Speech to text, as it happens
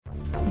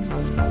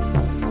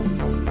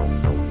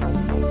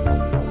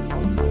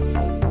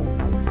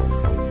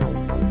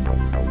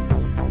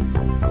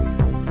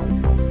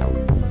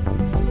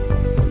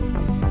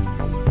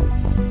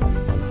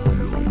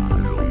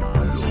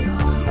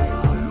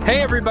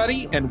Hey,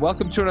 everybody, and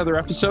welcome to another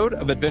episode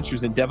of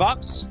Adventures in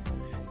DevOps.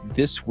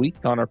 This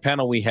week on our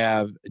panel, we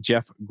have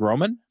Jeff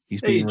Groman.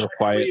 He's being real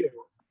quiet.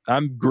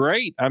 I'm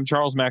great. I'm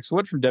Charles Max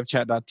Wood from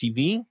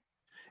devchat.tv,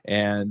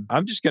 and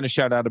I'm just going to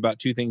shout out about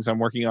two things I'm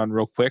working on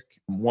real quick.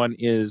 One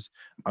is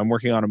I'm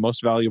working on a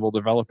Most Valuable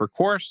Developer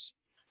course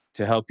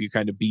to help you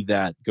kind of be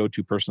that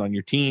go-to person on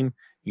your team.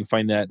 You can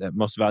find that at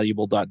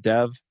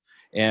mostvaluable.dev.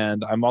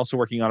 And I'm also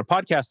working on a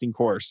podcasting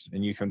course,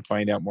 and you can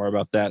find out more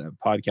about that at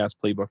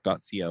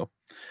podcastplaybook.co.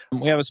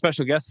 We have a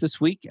special guest this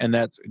week, and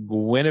that's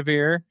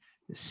Guinevere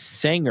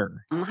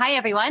Sanger. Hi,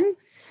 everyone.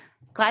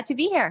 Glad to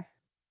be here.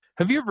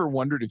 Have you ever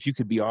wondered if you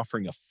could be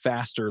offering a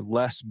faster,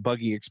 less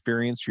buggy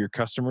experience for your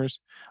customers?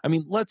 I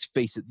mean, let's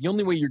face it, the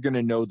only way you're going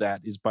to know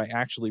that is by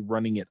actually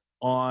running it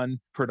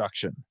on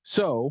production.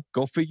 So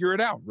go figure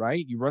it out,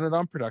 right? You run it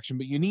on production,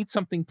 but you need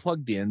something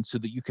plugged in so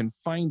that you can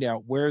find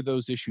out where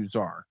those issues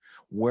are,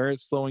 where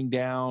it's slowing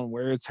down,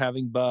 where it's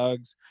having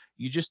bugs.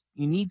 You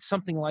need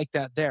something like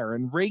that there.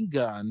 And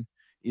Raygun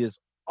is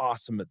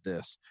awesome at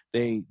this.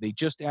 They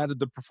just added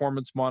the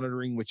performance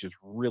monitoring, which is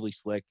really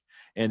slick,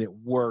 and it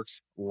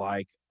works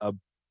like a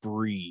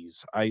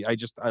breeze. I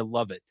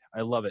love it.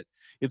 I love it.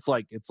 It's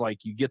like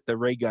you get the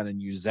ray gun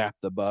and you zap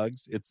the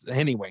bugs.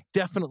 Anyway,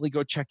 definitely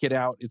go check it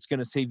out. It's going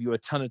to save you a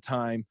ton of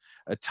time,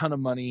 a ton of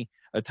money,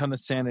 a ton of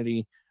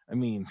sanity. I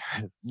mean,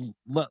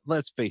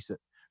 let's face it.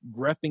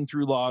 Grepping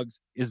through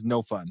logs is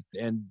no fun.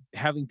 And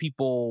having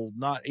people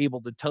not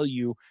able to tell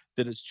you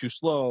that it's too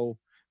slow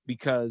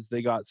because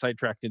they got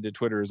sidetracked into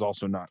Twitter is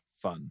also not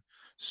fun.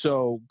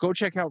 So go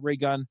check out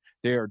Raygun.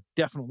 They are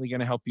definitely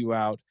going to help you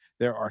out.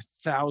 There are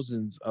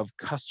thousands of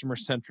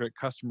customer-centric,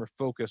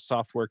 customer-focused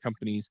software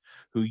companies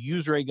who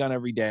use Raygun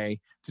every day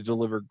to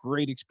deliver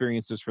great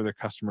experiences for their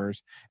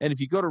customers. And if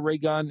you go to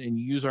Raygun and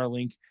you use our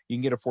link, you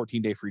can get a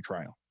 14-day free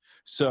trial.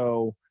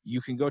 So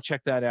you can go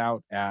check that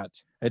out at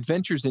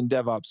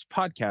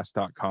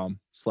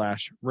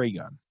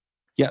adventuresindevopspodcast.com/Raygun.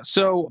 Yeah.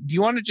 So do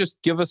you want to just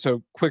give us a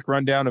quick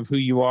rundown of who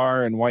you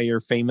are and why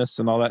you're famous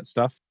and all that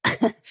stuff?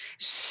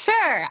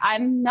 Sure.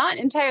 I'm not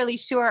entirely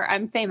sure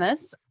I'm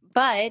famous.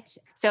 But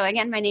so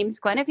again, my name's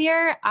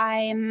Guinevere.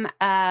 I'm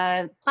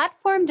a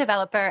platform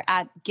developer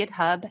at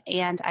GitHub,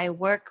 and I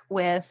work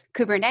with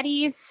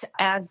Kubernetes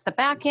as the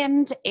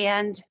backend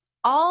and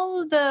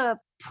all the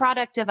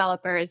product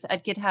developers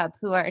at GitHub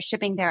who are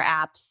shipping their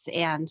apps.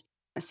 And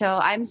so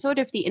I'm sort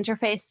of the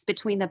interface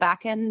between the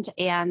backend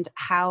and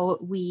how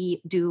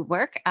we do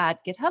work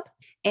at GitHub.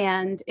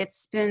 And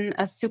it's been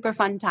a super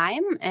fun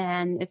time,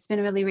 and it's been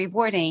really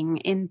rewarding.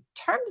 In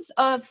terms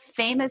of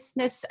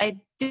famousness, I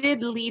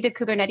did lead a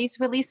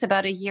Kubernetes release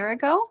about a year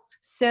ago.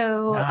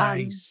 So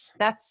nice.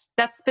 That's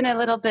been a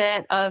little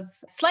bit of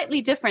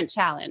slightly different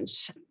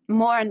challenge,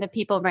 more on the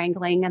people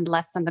wrangling and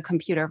less on the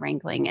computer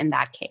wrangling in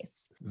that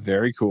case.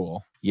 Very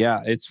cool.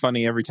 Yeah, it's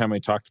funny. Every time I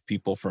talk to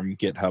people from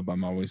GitHub,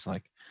 I'm always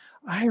like,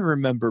 I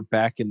remember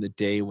back in the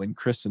day when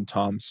Chris and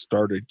Tom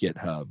started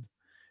GitHub,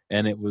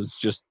 and it was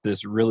just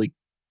this really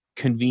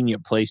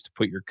convenient place to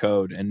put your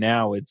code. And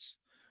now it's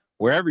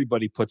where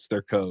everybody puts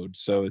their code.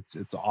 So it's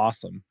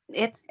awesome.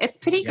 It's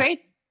pretty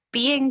great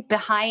being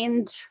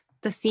behind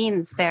the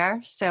scenes there.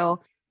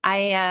 So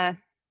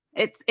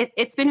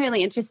it's been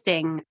really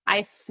interesting.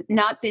 I've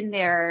not been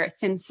there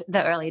since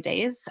the early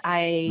days.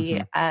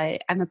 I'm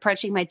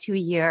approaching my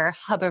 2-year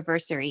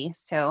Hubbiversary.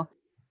 So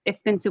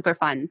it's been super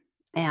fun.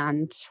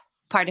 And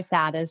part of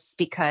that is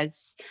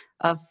because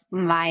of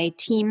my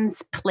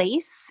team's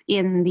place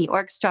in the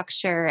org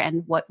structure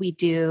and what we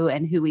do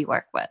and who we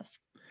work with.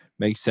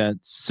 Makes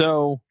sense.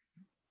 So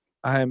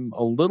I'm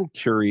a little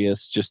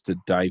curious just to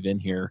dive in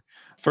here.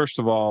 First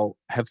of all,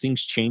 have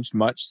things changed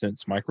much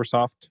since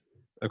Microsoft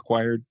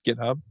acquired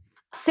GitHub?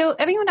 So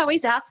everyone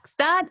always asks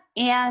that,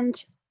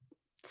 and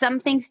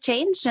some things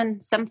change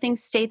and some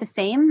things stay the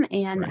same.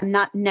 And right. I'm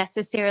not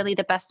necessarily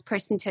the best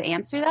person to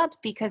answer that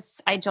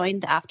because I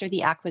joined after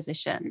the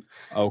acquisition.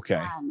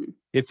 Okay.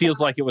 It feels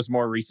like it was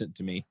more recent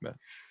to me. But.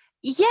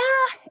 Yeah,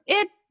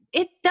 it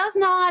does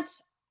not.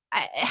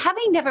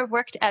 Having never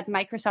worked at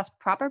Microsoft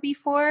proper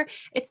before,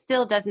 it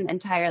still doesn't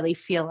entirely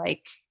feel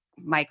like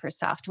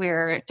Microsoft.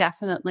 We're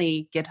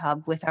definitely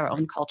GitHub with our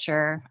own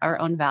culture, our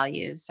own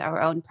values,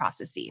 our own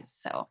processes.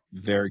 So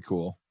very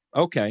cool.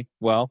 Okay.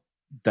 Well,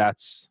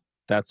 that's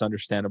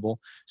understandable.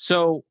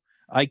 So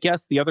I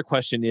guess the other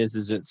question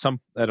is it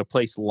at a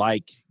place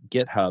like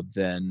GitHub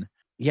then,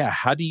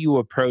 how do you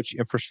approach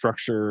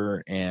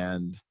infrastructure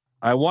and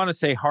I want to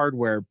say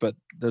hardware, but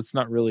that's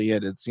not really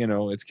it. It's,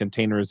 it's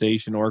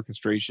containerization,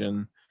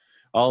 orchestration,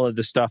 all of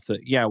the stuff that,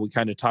 we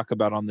kind of talk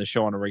about on the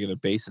show on a regular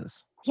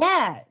basis.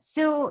 Yeah.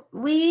 So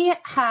we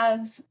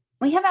have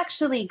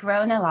actually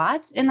grown a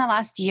lot in the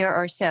last year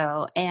or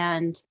so.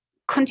 And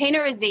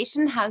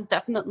Containerization has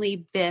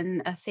definitely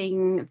been a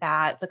thing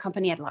that the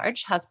company at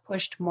large has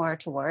pushed more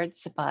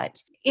towards.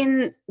 But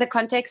in the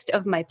context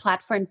of my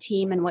platform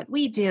team and what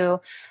we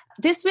do,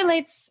 this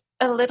relates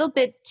a little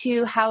bit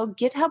to how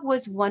GitHub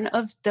was one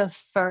of the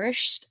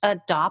first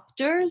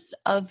adopters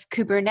of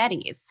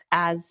Kubernetes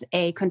as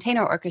a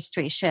container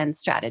orchestration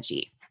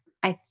strategy.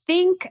 I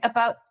think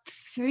about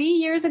 3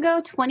 years ago,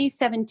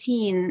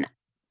 2017,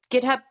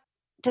 GitHub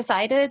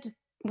decided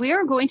we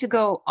are going to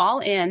go all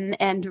in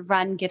and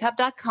run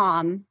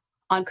github.com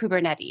on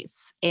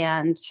Kubernetes.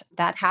 And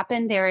that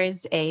happened. There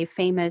is a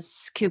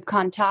famous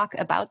KubeCon talk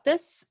about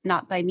this,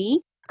 not by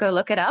me. Go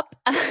look it up.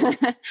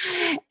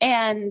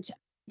 And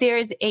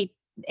there's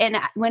and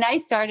when I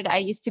started, I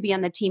used to be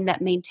on the team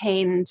that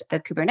maintained the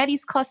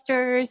Kubernetes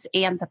clusters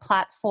and the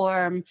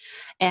platform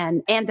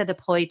and the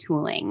deploy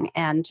tooling.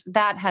 And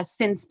that has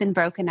since been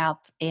broken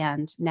up.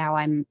 And now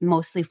I'm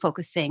mostly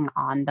focusing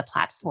on the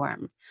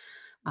platform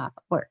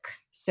work.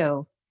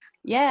 So,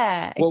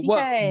 yeah.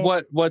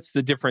 What's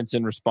the difference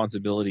in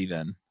responsibility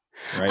then,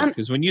 right?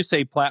 Because when you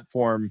say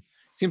platform,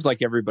 it seems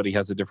like everybody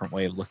has a different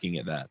way of looking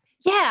at that.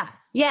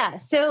 Yeah.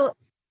 So,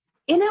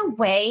 in a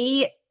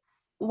way,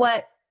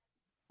 what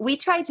we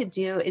try to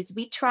do is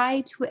we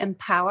try to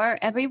empower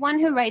everyone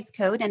who writes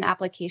code and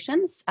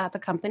applications at the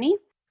company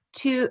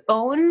to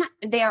own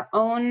their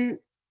own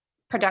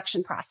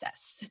production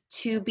process,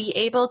 to be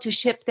able to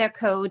ship their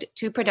code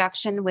to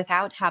production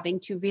without having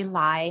to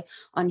rely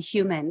on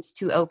humans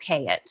to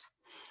okay it,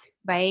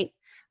 right?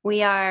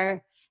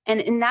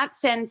 And in that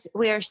sense,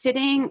 we are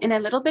sitting in a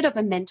little bit of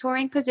a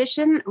mentoring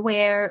position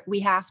where we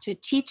have to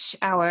teach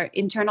our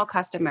internal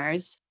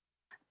customers,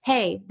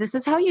 hey, this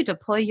is how you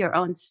deploy your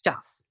own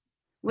stuff,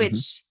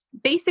 which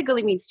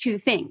basically means two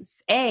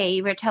things.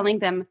 A, we're telling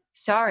them,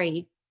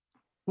 sorry,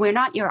 we're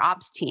not your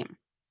ops team.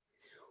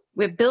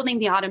 We're building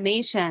the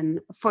automation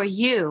for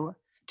you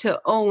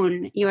to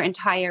own your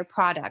entire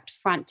product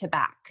front to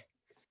back.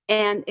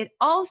 And it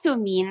also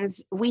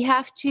means we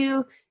have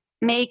to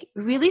make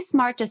really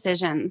smart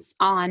decisions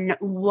on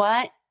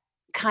what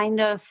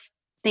kind of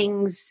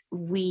things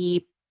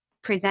we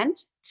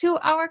present to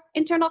our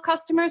internal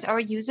customers, our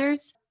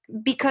users,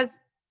 because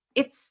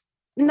it's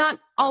not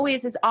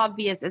always as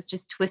obvious as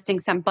just twisting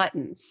some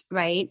buttons,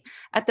 right?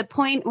 At the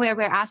point where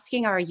we're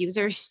asking our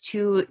users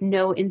to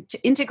know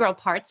integral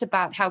parts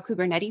about how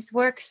Kubernetes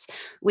works,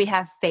 we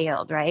have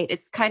failed, right?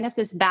 It's kind of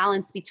this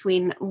balance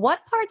between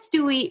what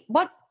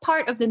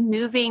part of the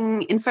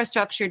moving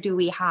infrastructure do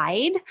we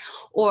hide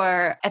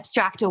or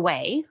abstract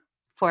away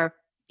for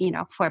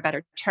a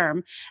better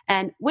term,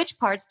 and which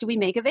parts do we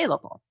make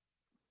available?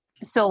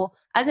 So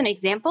as an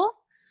example,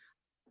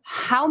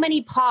 how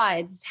many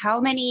pods, how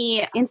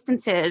many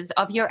instances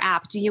of your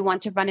app do you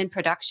want to run in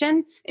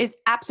production is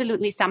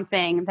absolutely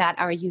something that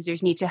our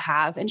users need to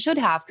have and should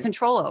have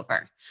control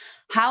over.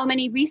 How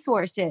many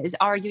resources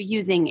are you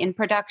using in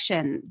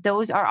production?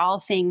 Those are all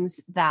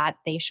things that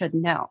they should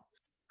know.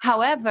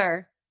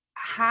 However,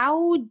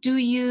 how do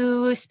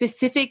you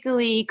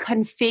specifically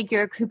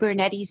configure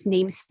Kubernetes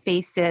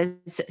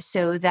namespaces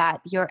so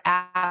that your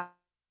app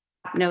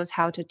knows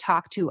how to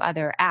talk to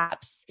other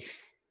apps?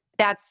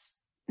 That's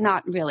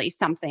not really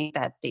something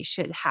that they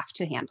should have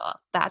to handle.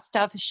 That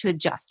stuff should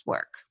just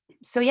work.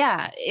 So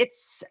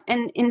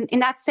and in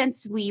that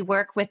sense, we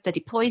work with the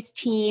deploys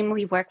team,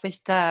 we work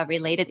with the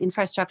related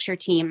infrastructure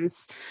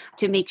teams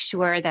to make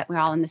sure that we're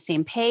all on the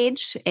same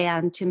page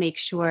and to make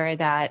sure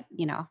that,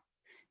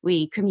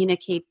 we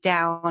communicate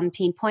down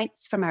pain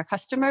points from our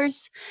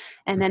customers.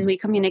 And then we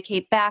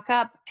communicate back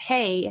up,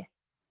 hey,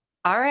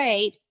 all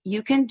right,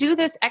 you can do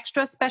this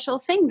extra special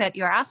thing that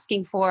you're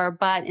asking for,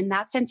 but in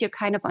that sense, you're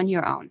kind of on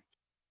your own.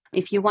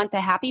 If you want the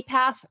happy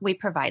path, we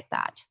provide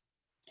that.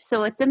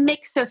 So it's a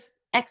mix of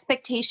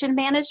expectation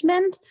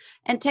management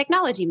and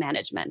technology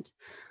management.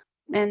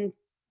 And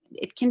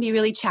it can be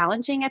really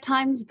challenging at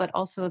times, but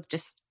also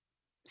just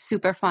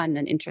super fun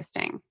and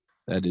interesting.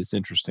 That is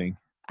interesting.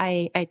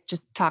 I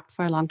just talked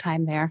for a long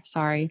time there.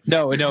 Sorry.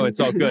 No, it's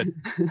all good.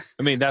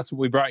 I mean, that's what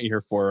we brought you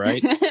here for,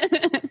 right?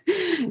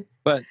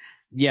 But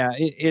yeah,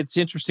 it's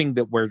interesting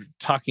that we're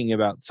talking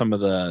about some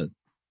of the,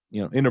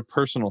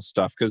 interpersonal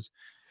stuff, because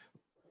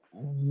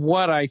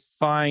what I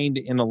find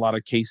in a lot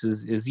of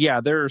cases is,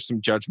 there are some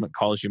judgment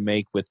calls you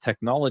make with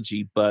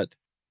technology, but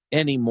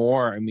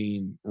anymore, I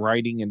mean,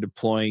 writing and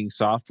deploying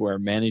software,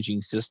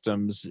 managing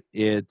systems,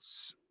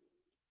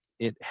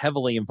 it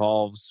heavily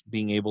involves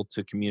being able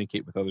to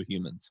communicate with other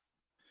humans.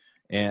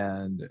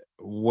 And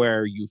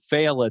where you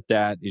fail at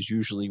that is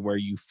usually where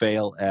you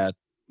fail at,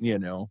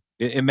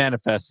 it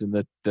manifests in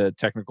the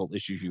technical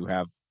issues you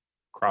have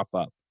crop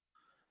up.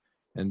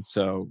 And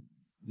so,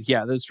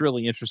 that's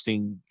really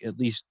interesting, at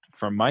least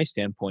from my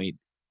standpoint,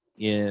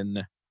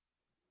 in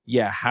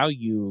how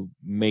you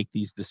make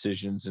these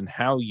decisions and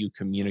how you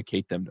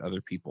communicate them to other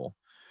people.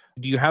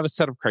 Do you have a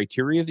set of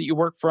criteria that you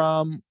work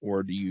from,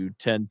 or do you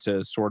tend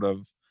to sort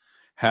of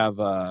have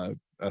a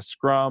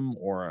scrum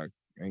or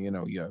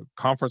a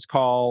conference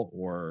call,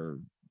 or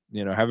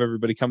have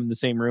everybody come in the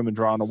same room and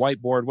draw on a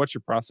whiteboard? What's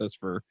your process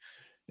for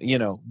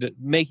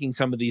making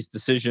some of these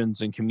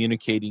decisions and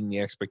communicating the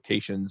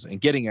expectations and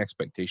getting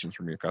expectations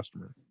from your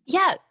customer?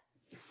 Yeah,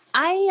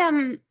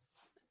 I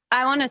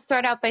want to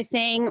start out by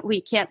saying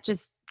we can't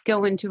just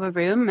go into a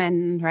room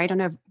and write on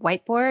a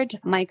whiteboard.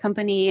 My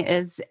company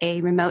is a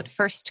remote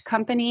first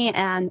company,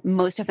 and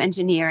most of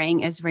engineering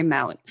is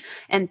remote.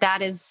 And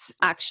that is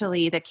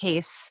actually the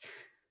case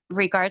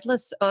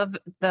regardless of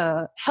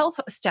the health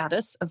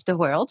status of the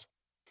world.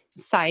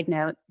 Side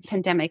note,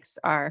 pandemics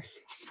are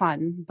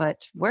fun,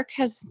 but work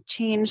has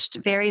changed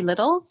very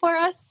little for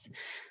us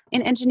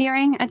in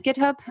engineering at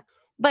GitHub.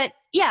 But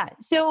yeah,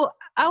 so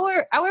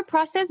our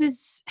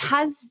process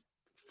has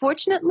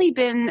fortunately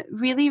been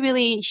really,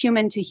 really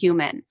human to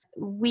human.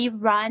 We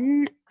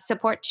run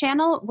support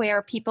channel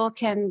where people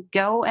can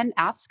go and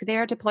ask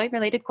their deploy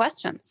related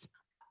questions.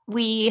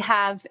 We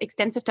have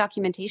extensive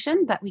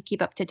documentation that we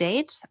keep up to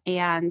date,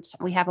 and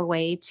we have a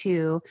way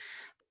to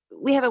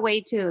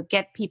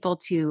get people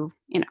to,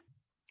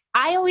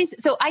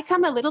 I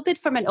come a little bit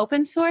from an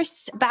open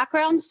source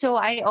background. So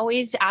I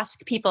always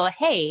ask people,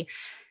 hey,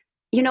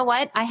 you know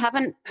what? I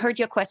haven't heard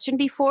your question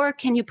before.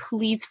 Can you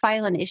please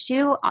file an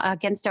issue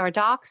against our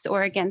docs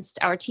or against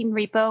our team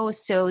repo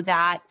so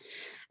that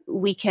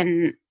we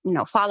can,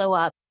 follow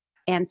up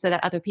and so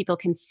that other people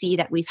can see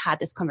that we've had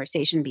this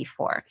conversation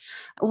before.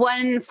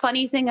 One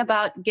funny thing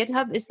about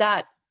GitHub is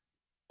that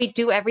we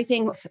do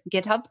everything with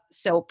GitHub.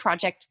 So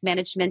project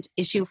management,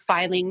 issue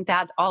filing,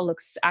 that all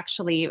looks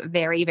actually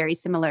very, very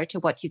similar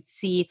to what you'd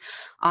see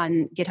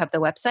on GitHub, the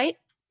website,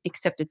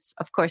 except it's,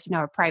 of course, in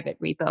our private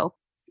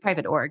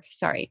org,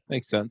 sorry.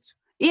 Makes sense.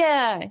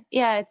 Yeah.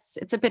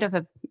 It's a bit of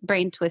a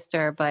brain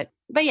twister, but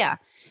yeah.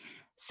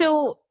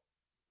 So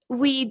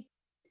we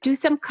do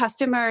some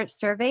customer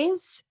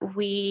surveys.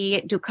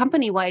 We do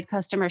company-wide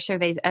customer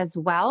surveys as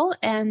well.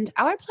 And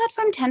our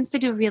platform tends to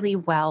do really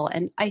well.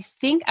 And I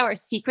think our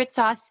secret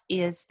sauce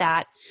is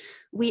that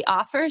we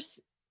offer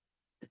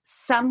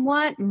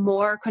somewhat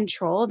more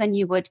control than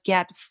you would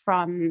get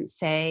from,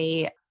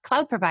 say,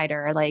 cloud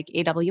provider like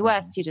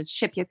AWS. You just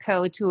ship your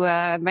code to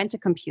rent a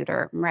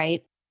computer,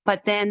 right?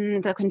 But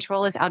then the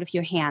control is out of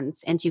your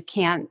hands and you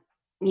can't,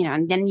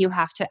 and then you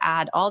have to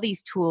add all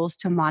these tools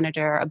to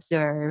monitor,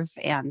 observe,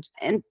 and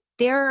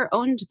they're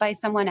owned by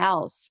someone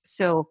else.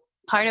 So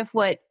part of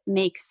what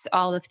makes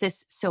all of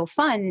this so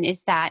fun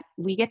is that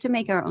we get to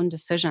make our own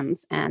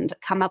decisions and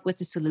come up with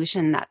a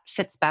solution that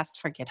fits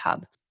best for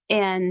GitHub.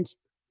 And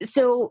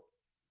so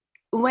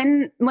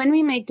when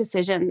we make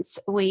decisions,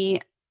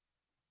 we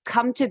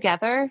come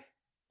together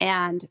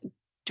and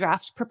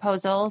draft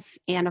proposals.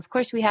 And of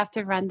course, we have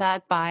to run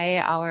that by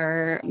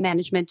our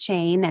management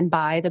chain and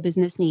by the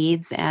business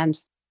needs. And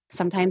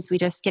sometimes we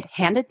just get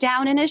handed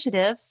down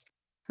initiatives,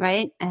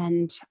 right?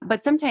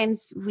 But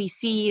sometimes we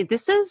see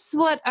this is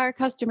what our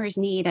customers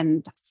need.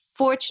 And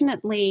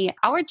fortunately,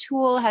 our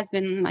tool has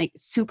been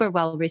super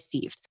well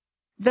received.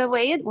 The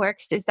way it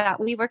works is that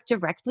we work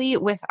directly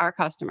with our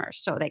customers.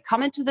 So they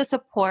come into the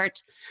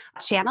support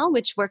channel,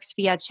 which works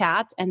via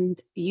chat. And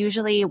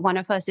usually one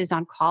of us is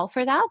on call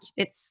for that.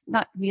 It's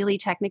not really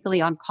technically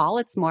on call.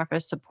 It's more of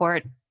a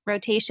support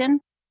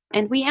rotation.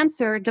 And we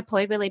answer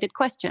deploy related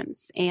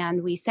questions.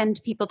 And we send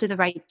people to the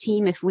right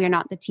team if we're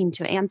not the team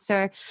to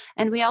answer.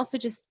 And we also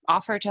just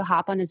offer to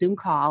hop on a Zoom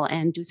call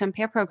and do some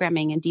pair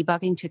programming and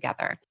debugging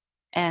together.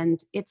 And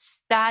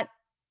it's that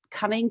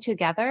coming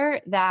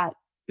together that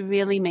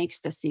really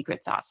makes the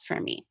secret sauce for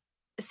me.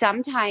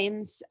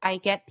 Sometimes I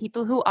get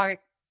people who are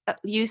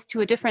used to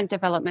a different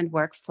development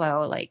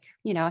workflow, like,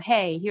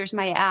 hey, here's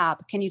my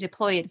app. Can you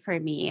deploy it for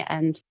me?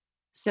 And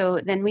so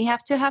then we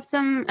have to have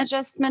some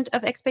adjustment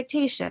of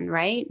expectation,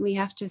 right? We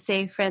have to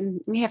say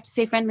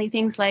friendly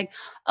things like,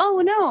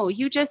 oh no,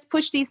 you just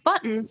push these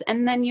buttons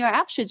and then your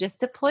app should just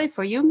deploy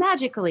for you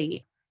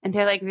magically. And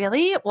they're like,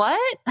 really?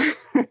 What?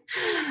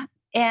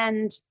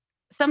 And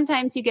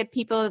sometimes you get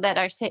people that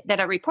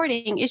are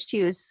reporting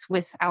issues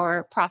with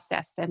our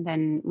process, and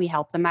then we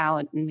help them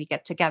out and we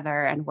get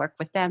together and work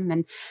with them.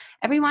 And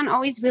everyone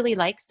always really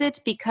likes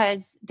it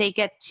because they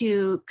get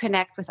to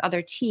connect with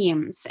other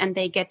teams and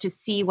they get to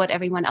see what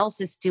everyone else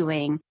is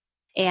doing.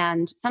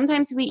 And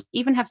sometimes we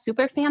even have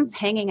super fans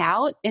hanging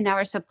out in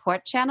our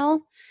support channel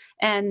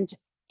and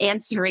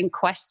answering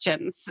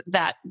questions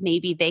that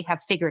maybe they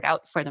have figured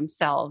out for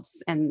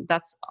themselves. And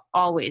that's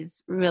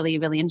always really,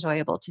 really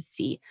enjoyable to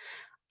see.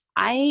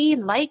 I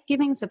like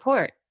giving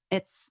support.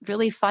 It's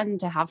really fun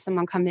to have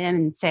someone come in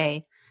and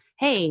say,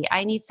 hey,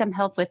 I need some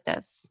help with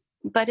this.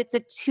 But it's a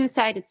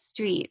two-sided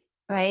street,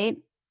 right?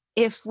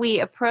 If we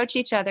approach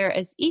each other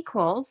as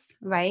equals,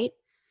 right,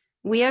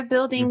 we are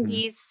building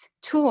these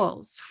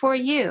tools for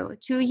you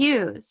to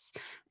use.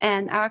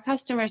 And our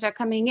customers are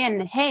coming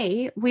in,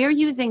 hey, we're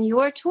using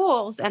your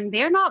tools and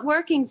they're not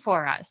working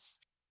for us.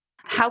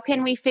 How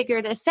can we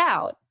figure this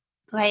out,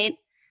 right?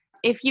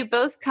 If you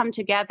both come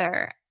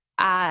together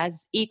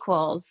as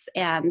equals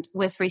and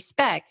with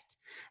respect,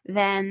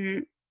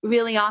 then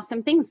really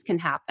awesome things can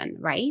happen,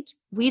 right?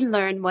 We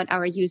learn what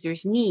our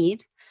users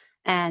need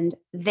and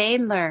they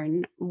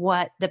learn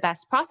what the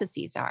best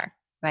processes are,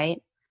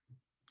 right?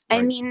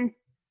 I mean,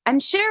 I'm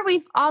sure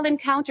we've all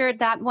encountered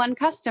that one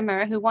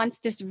customer who wants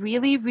this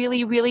really,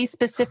 really, really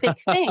specific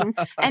thing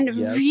and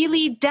Yes.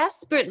 really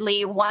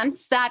desperately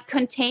wants that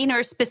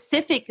container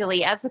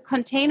specifically as a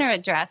container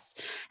address.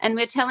 And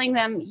we're telling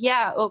them,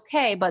 yeah,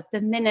 okay, but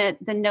the minute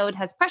the node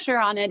has pressure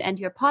on it and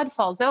your pod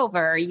falls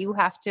over, you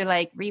have to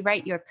like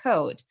rewrite your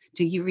code.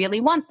 Do you really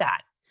want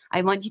that?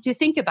 I want you to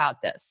think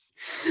about this.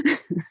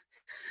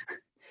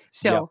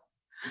 Yep. So,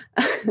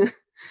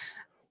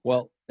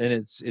 Well, and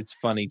it's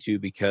funny too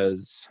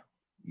because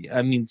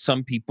I mean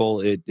some people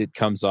it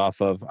comes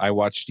off of I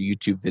watched a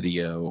YouTube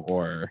video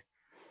or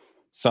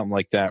something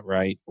like that,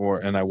 right? Or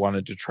and I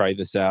wanted to try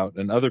this out.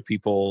 And other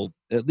people,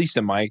 at least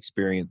in my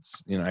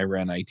experience, I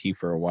ran IT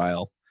for a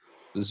while.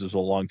 This was a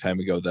long time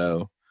ago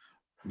though.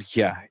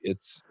 Yeah,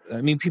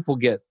 I mean people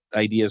get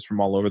ideas from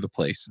all over the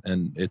place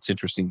and it's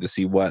interesting to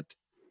see what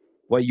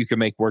you can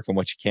make work and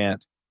what you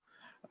can't.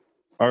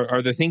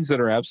 Are there things that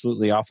are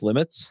absolutely off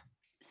limits?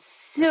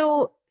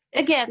 so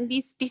again,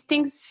 these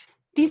things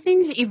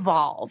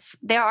evolve.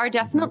 There are Mhm.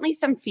 definitely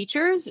some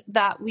features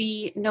that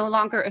we no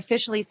longer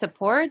officially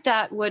support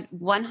that would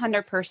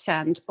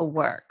 100%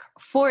 work.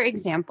 For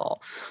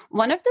example,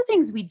 one of the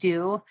things we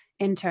do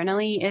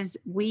internally is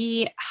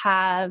we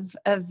have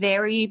a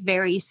very,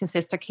 very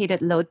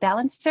sophisticated load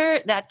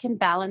balancer that can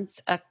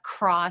balance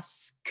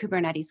across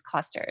Kubernetes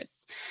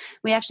clusters.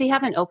 We actually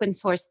have an open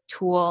source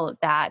tool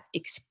that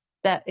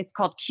it's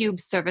called Kube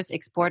Service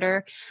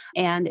Exporter,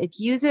 and it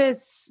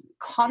uses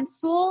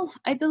Consul,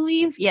 I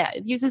believe. Yeah,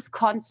 it uses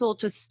Consul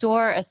to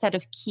store a set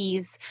of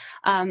keys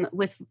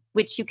with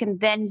which you can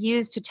then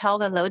use to tell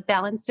the load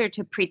balancer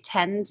to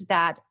pretend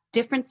that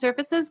different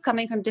services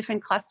coming from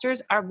different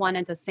clusters are one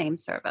and the same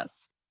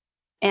service.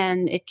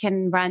 And it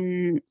can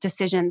run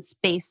decisions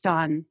based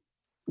on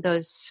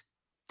those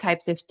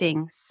types of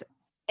things.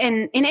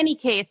 And in any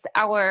case,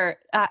 our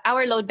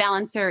load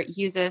balancer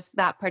uses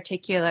that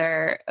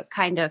particular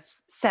kind of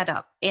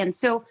setup. And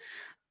so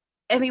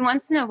every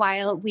once in a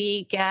while,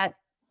 we get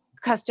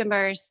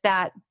customers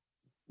that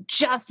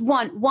just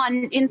want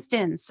one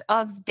instance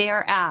of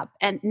their app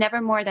and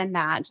never more than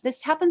that.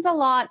 This happens a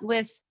lot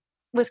with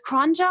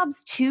cron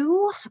jobs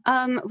too,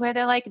 where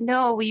they're like,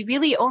 no, we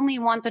really only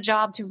want the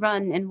job to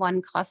run in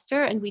one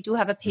cluster. And we do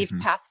have a paved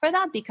Mhm. path for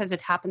that because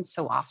it happens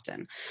so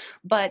often.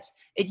 But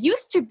it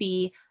used to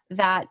be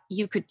that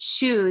you could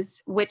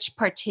choose which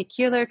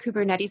particular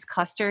Kubernetes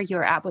cluster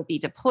your app would be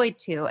deployed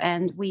to.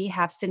 And we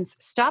have since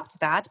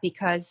stopped that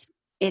because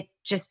it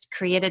just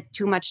created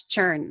too much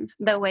churn.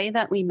 The way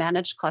that we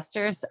manage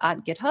clusters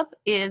at GitHub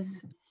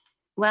is,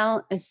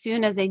 well, as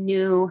soon as a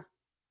new,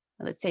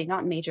 let's say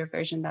not major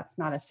version, that's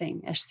not a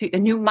thing, a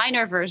new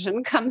minor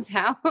version comes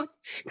out,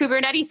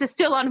 Kubernetes is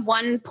still on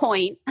Mhm.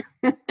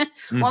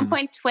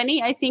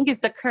 1.20, I think is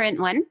the current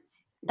one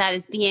that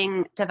is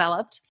being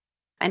developed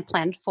and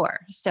planned for.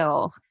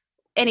 So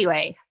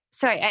anyway,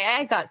 sorry,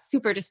 I got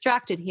super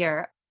distracted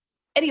here.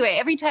 Anyway,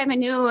 every time a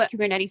new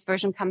Kubernetes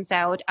version comes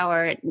out,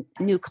 our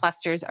new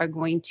clusters are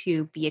going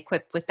to be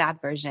equipped with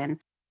that version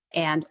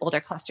and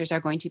older clusters are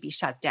going to be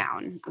shut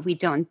down. We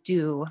don't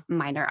do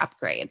minor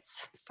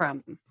upgrades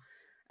from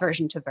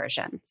version to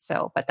version.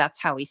 So, but that's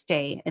how we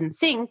stay in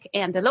sync.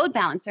 And the load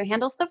balancer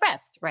handles the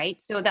rest, right?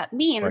 So that Right.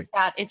 means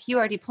that if you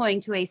are deploying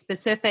to a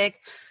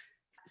specific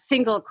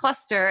single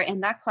cluster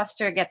and that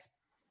cluster gets,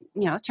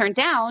 turned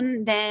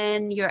down,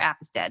 then your app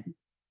is dead.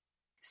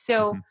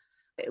 So Mhm.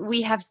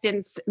 we have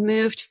since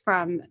moved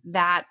from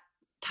that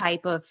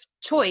type of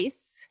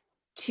choice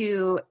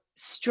to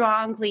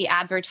strongly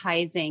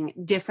advertising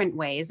different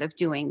ways of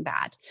doing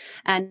that.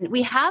 And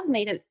we have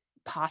made it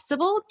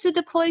possible to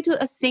deploy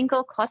to a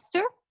single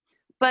cluster,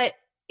 but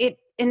it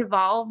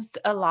involves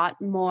a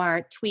lot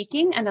more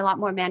tweaking and a lot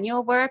more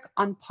manual work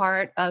on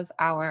part of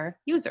our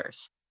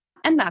users.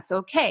 And that's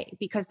okay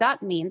because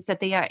that means that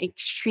they are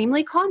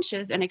extremely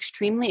conscious and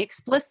extremely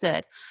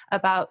explicit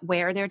about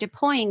where they're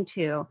deploying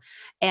to.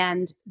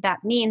 And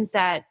that means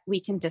that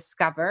we can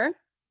discover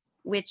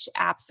which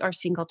apps are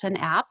singleton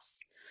apps.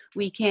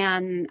 We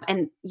can,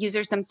 and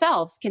users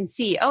themselves can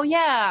see, oh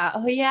yeah,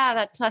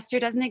 that cluster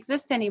doesn't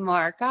exist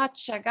anymore.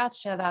 Gotcha.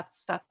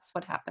 That's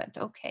what happened.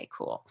 Okay,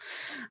 cool.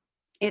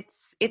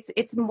 It's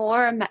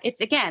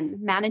again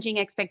managing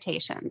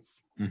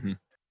expectations. Mhm.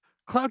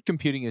 Cloud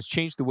computing has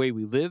changed the way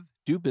we live,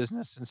 do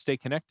business, and stay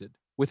connected.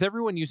 With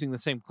everyone using the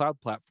same cloud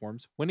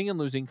platforms, winning and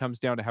losing comes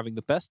down to having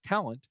the best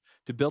talent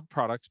to build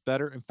products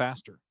better and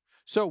faster.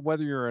 So,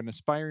 whether you're an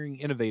aspiring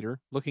innovator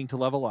looking to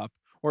level up,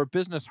 or a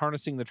business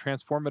harnessing the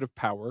transformative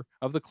power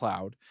of the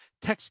cloud,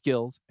 tech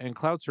skills and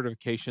cloud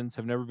certifications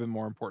have never been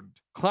more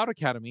important. Cloud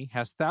Academy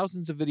has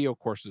thousands of video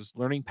courses,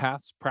 learning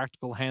paths,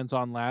 practical hands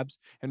on labs,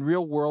 and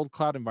real world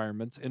cloud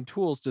environments and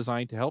tools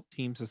designed to help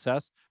teams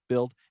assess,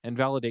 build, and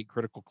validate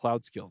critical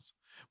cloud skills.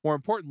 More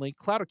importantly,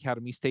 Cloud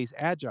Academy stays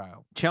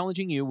agile,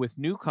 challenging you with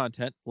new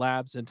content,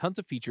 labs, and tons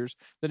of features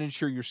that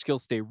ensure your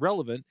skills stay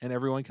relevant and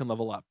everyone can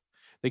level up.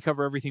 They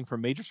cover everything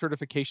from major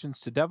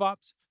certifications to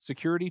DevOps,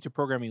 security to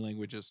programming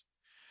languages.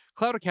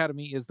 Cloud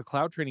Academy is the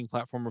cloud training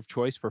platform of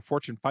choice for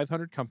Fortune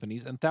 500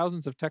 companies and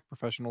thousands of tech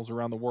professionals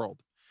around the world.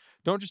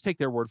 Don't just take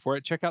their word for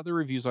it. Check out the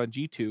reviews on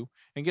G2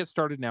 and get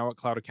started now at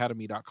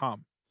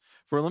cloudacademy.com.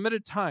 For a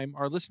limited time,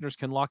 our listeners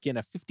can lock in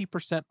a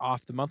 50%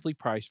 off the monthly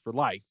price for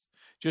life.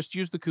 Just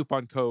use the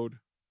coupon code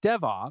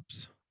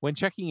DevOps when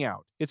checking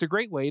out. It's a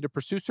great way to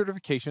pursue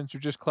certifications or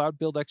just cloud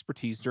build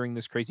expertise during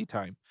this crazy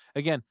time.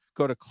 Again,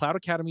 go to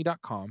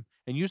cloudacademy.com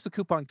and use the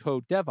coupon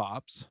code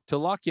DevOps to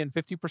lock in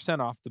 50%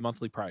 off the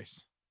monthly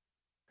price.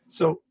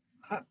 So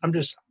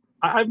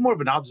I have more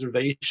of an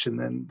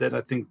observation than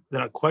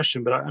a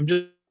question, but I'm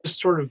just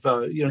sort of,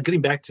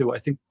 getting back to, I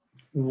think,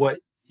 what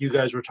you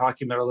guys were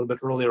talking about a little bit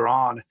earlier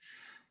on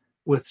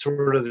with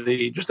sort of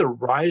the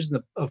rise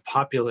of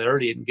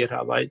popularity in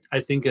GitHub. I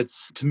think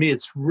to me,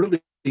 it's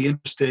really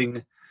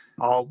interesting.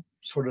 I'll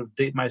sort of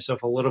date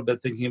myself a little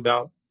bit thinking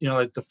about,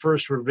 like the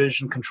first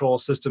revision control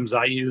systems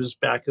I used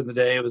back in the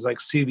day. It was like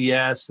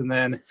CVS, and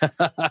then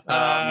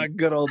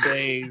good old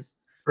days.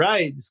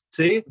 Right.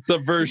 See?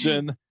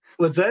 Subversion.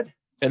 What's that?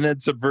 And then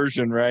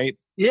Subversion, right?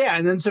 Yeah,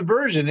 and then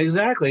Subversion,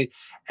 exactly.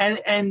 And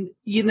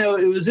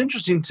it was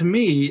interesting to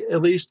me,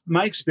 at least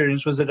my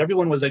experience was that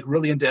everyone was like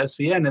really into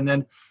SVN, and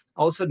then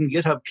all of a sudden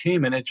GitHub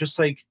came and it just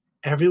like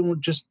everyone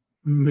just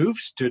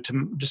moved to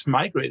just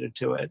migrated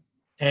to it.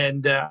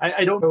 And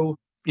I don't know,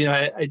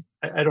 I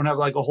don't have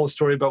like a whole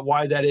story about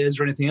why that is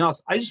or anything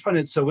else. I just find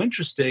it so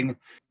interesting,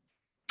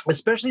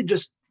 especially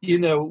just,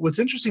 what's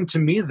interesting to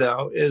me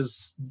though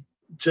is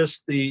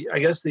just the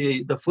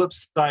flip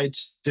side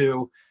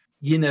to,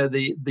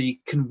 the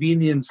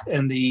convenience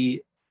and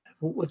the,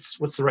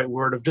 what's the right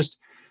word of just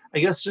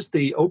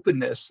the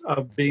openness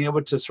of being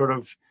able to sort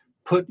of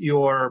put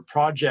your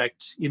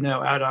project,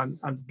 out on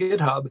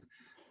GitHub.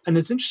 And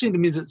it's interesting to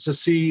me to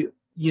see,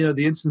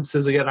 the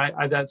instances. Again, I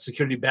have that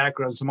security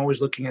background, so I'm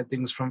always looking at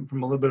things from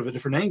a little bit of a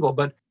different angle.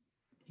 But,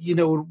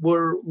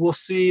 we'll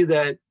see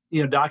that,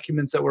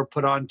 documents that were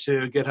put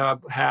onto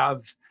GitHub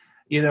have,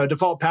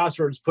 default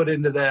passwords put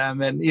into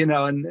them, and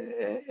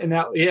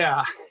now,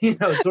 yeah,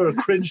 sort of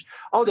cringe,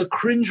 all the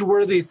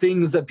cringeworthy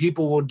things that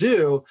people will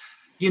do,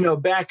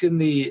 back in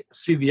the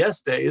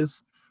CVS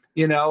days,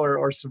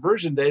 or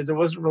Subversion days, it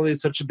wasn't really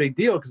such a big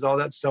deal because all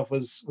that stuff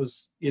was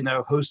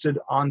hosted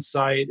on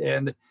site,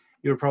 and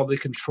you were probably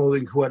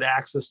controlling who had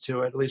access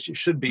to it. At least you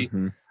should be,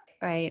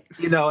 right?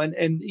 And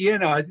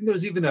I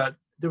think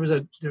there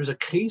was a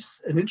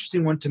case, an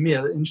interesting one to me,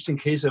 an interesting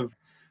case of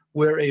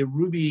where a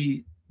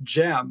Ruby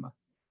gem,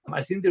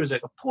 I think there was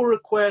like a pull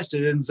request.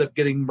 It ends up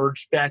getting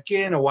merged back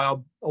in a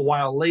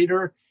while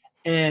later,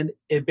 and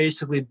it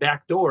basically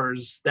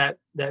backdoors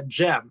that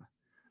gem,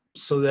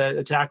 so that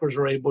attackers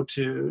are able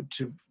to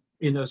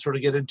sort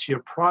of get into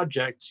your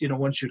project,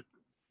 once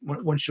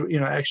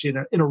you're actually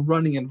in a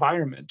running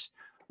environment.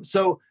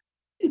 So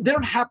they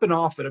don't happen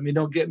often. I mean,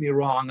 don't get me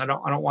wrong. I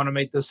don't want to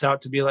make this out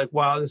to be like,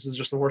 wow, this is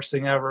just the worst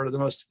thing ever, the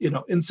most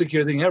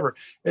insecure thing ever.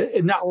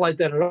 Not like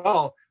that at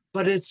all.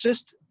 But it's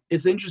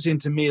interesting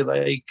to me,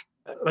 like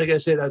I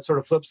say, that sort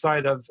of flip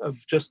side of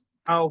just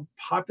how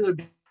popular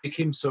it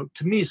became so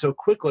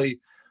quickly.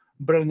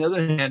 But on the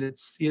other hand,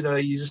 it's, you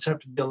just have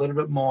to be a little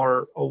bit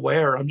more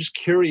aware. I'm just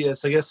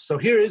curious, I guess. So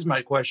here is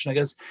my question, I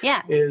guess,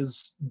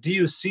 is, do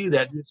you see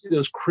that? Do you see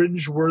those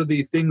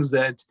cringeworthy things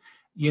that,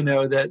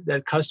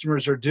 that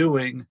customers are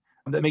doing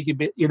that make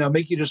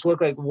you just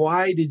look like,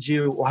 why did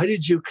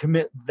you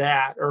commit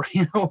that? Or,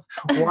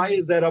 why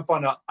is that up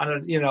on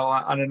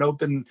an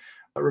open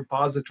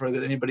repository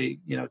that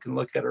anybody, can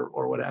look at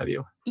or what have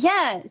you?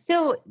 Yeah.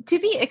 So to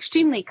be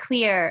extremely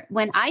clear,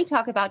 when I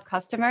talk about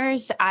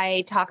customers,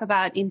 I talk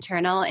about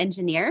internal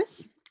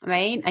engineers,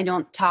 right? I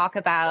don't talk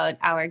about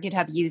our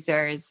GitHub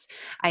users.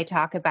 I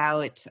talk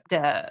about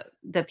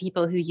the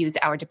people who use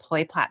our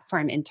deploy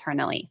platform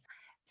internally.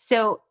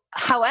 So,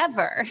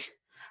 however,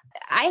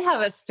 I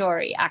have a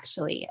story,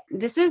 actually.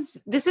 This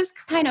is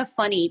kind of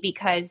funny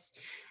because,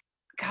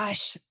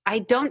 gosh, I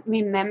don't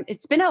remember.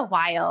 It's been a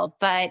while,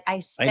 but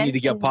I need to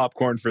get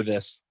popcorn for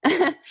this.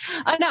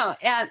 Oh, no.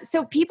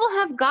 So people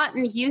have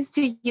gotten used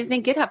to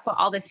using GitHub for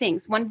all the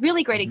things. One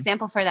really great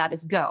example for that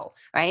is Go,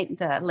 right?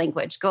 The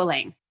language,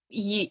 Golang.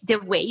 The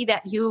way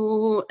that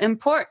you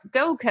import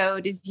Go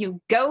code is you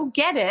go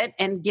get it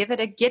and give it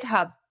a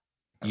GitHub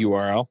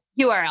URL.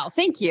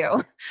 Thank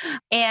you.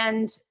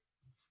 And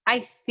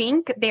I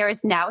think there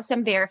is now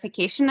some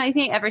verification, I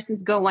think, ever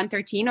since Go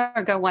 1.13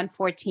 or Go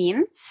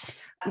 1.14,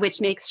 which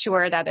makes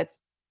sure that it's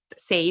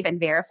safe and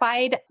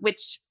verified,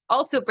 which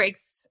also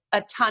breaks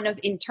a ton of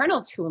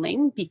internal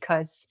tooling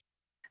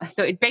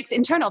so it breaks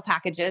internal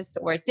packages,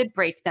 or it did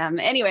break them.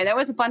 Anyway, there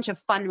was a bunch of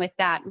fun with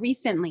that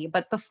recently.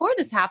 But before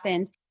this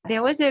happened,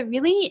 there was a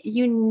really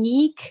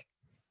unique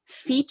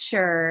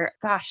feature.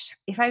 Gosh,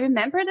 if I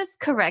remember this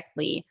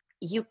correctly,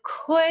 you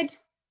could,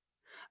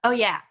 oh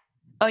yeah.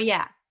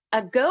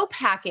 A Go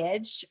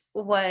package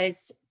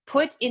was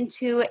put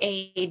into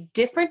a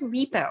different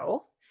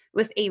repo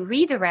with a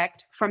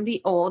redirect from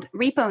the old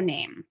repo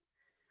name.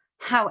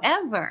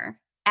 However,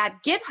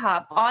 at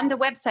GitHub, on the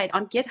website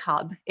on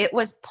GitHub, it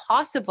was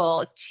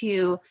possible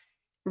to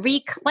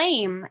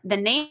reclaim the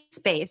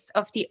namespace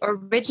of the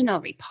original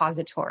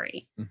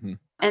repository.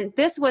 And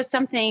this was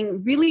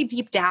something really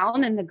deep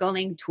down in the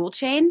Golang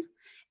toolchain.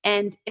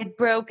 And it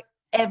broke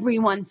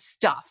everyone's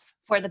stuff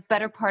for the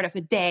better part of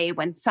a day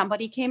when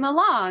somebody came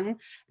along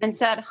and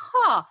said,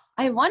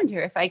 I wonder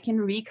if I can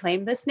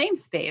reclaim this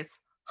namespace.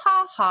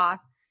 Ha ha.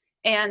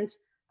 And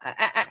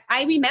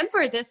I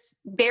remember this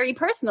very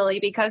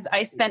personally because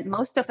I spent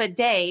most of a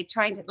day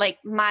trying to, like,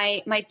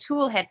 my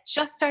tool had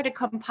just started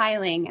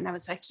compiling and I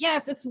was like,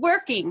 yes, it's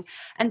working.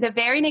 And the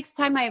very next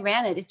time I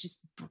ran it, it just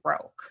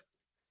broke.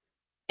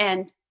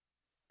 And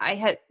I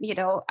had,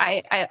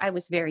 I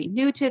was very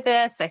new to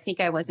this. I think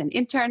I was an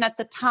intern at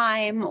the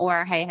time,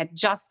 or I had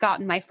just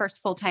gotten my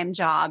first full-time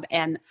job.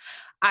 And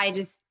I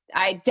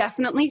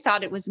definitely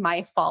thought it was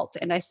my fault.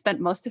 And I spent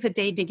most of a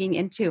day digging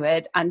into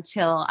it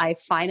until I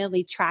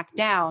finally tracked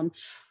down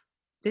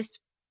this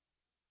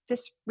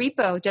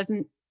repo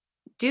doesn't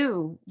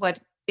do what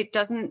it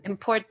doesn't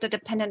import the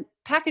dependent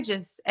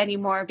packages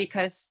anymore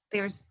because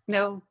there's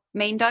no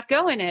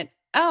main.go in it.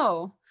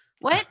 Oh,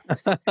 what?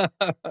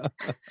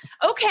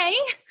 Okay.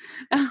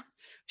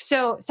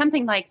 So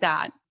something like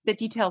that. The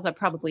details are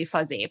probably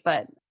fuzzy,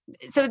 but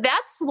so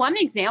that's one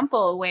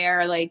example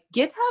where like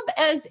GitHub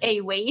as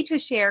a way to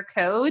share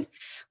code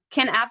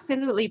can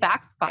absolutely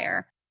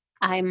backfire.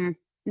 I'm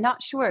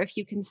not sure if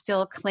you can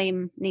still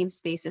claim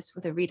namespaces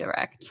with a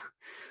redirect.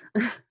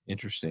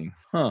 Interesting.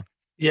 Huh.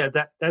 Yeah,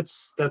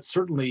 that's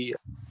certainly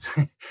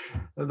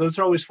those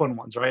are always fun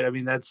ones, right? I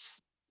mean, and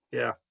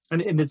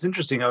it's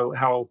interesting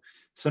how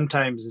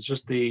sometimes it's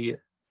just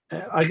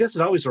I guess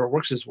it always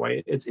works this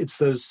way. It's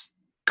those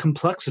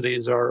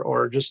complexities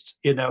or just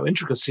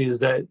intricacies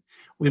that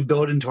we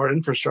build into our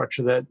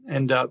infrastructure that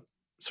end up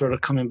sort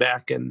of coming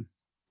back and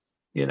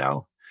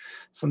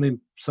something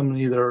someone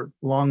either a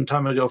long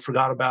time ago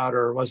forgot about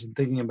or wasn't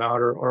thinking about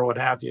or what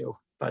have you.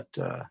 But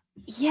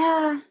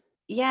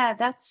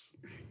that's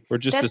or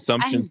just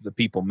assumptions that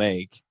people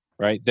make,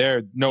 right?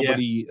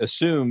 Nobody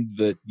assumed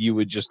that you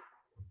would just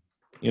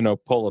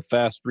pull a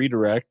fast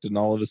redirect and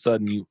all of a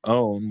sudden you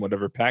own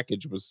whatever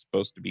package was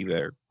supposed to be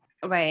there.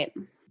 Right.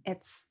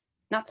 It's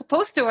not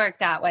supposed to work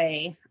that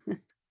way.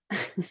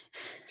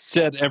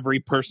 Said every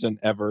person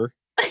ever.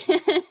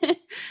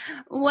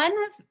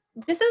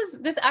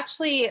 This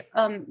actually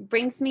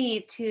brings me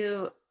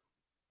to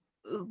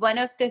one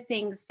of the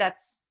things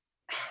that's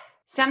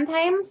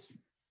sometimes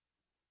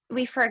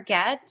we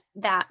forget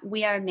that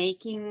we are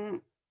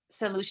making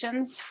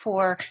solutions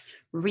for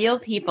real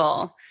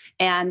people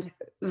and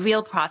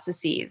real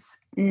processes.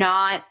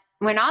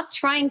 We're not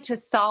trying to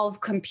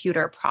solve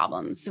computer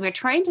problems. We're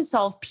trying to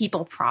solve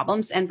people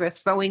problems, and we're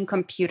throwing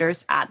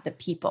computers at the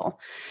people.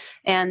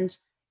 And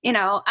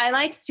I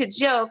like to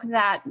joke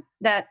that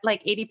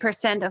like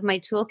 80% of my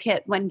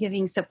toolkit when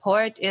giving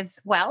support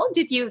is, well,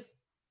 did you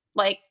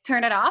like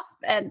turn it off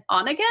and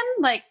on again?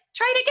 Like,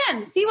 try it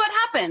again, see what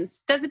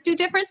happens. Does it do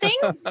different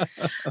things?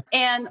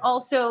 And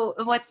also,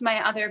 what's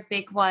my other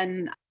big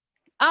one?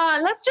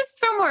 Let's just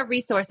throw more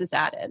resources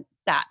at it.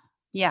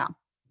 Yeah.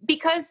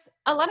 Because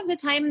a lot of the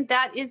time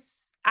that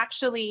is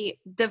actually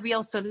the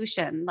real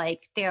solution.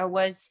 Like there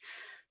was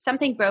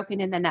something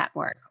broken in the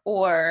network,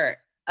 or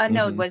a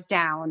node was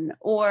down,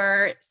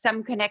 or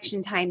some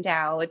connection timed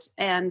out,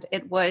 and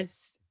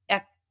it's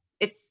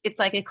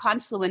like a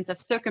confluence of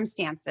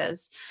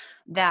circumstances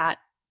that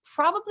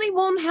probably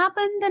won't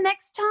happen the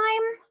next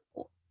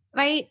time,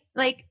 right?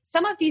 Like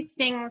some of these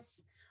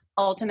things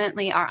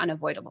ultimately are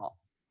unavoidable.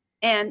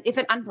 And if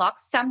it unblocks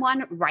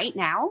someone right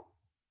now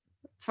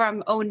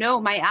from, oh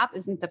no, my app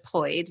isn't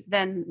deployed,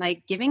 then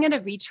like giving it a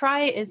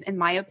retry is, in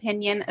my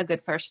opinion, a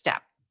good first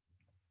step.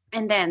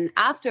 And then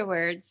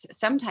afterwards,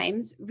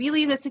 sometimes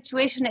really the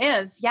situation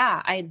is,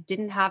 I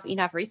didn't have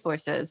enough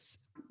resources.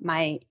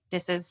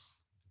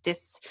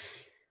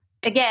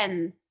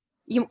 Again,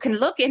 you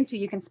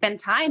can spend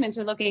time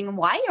into looking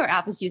why your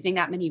app is using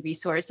that many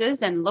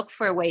resources and look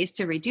for ways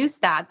to reduce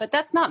that. But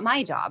that's not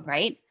my job,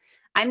 right?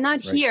 I'm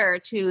not here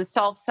to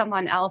solve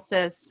someone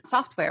else's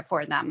software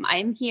for them.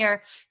 I'm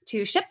here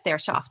to ship their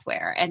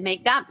software and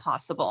make that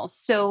possible.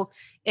 So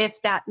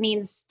if that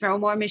means throw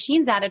more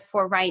machines at it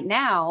for right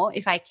now,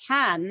 if I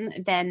can,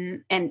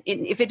 then, and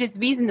if it is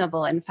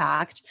reasonable, in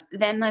fact,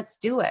 then let's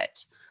do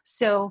it.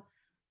 So,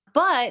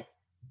 but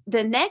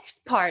the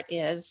next part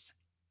is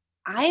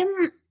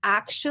I'm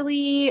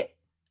actually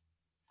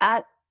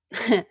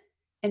and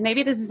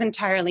maybe this is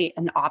entirely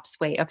an ops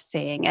way of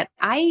saying it,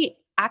 I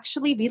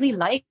actually really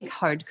like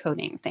hard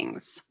coding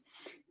things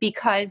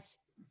because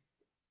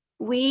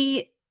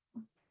we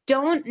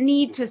don't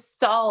need to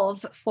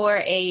solve for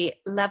a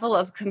level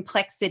of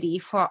complexity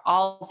for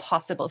all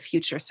possible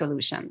future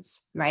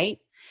solutions, right?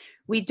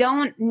 We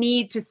don't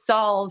need to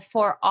solve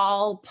for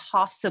all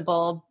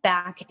possible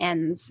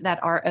backends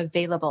that are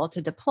available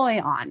to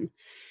deploy on.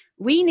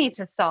 We need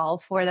to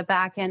solve for the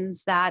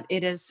backends that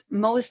it is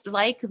most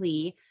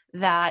likely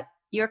that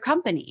your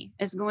company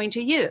is going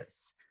to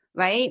use.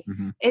 Right?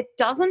 It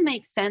doesn't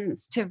make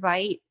sense to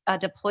write a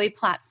deploy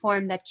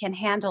platform that can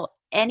handle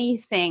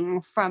anything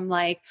from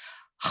like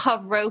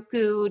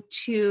Heroku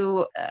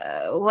to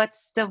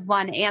what's the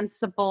one,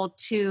 Ansible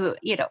to,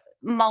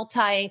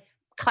 multi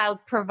cloud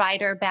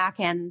provider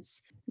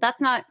backends.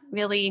 That's not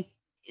really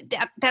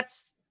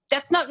that's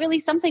not really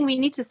something we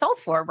need to solve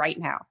for right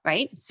now,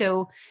 right?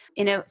 So,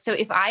 so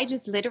if I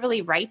just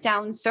literally write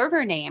down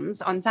server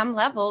names on some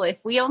level,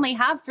 if we only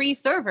have 3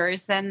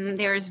 servers, then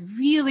there's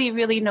really,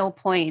 really no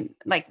point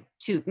like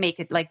to make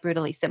it like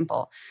brutally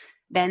simple.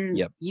 Then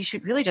you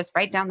should really just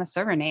write down the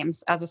server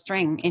names as a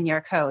string in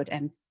your code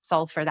and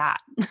solve for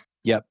that.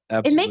 Yep,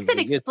 absolutely. It makes it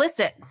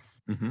explicit.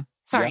 Mm-hmm.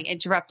 Sorry,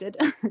 interrupted.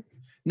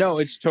 No,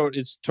 it's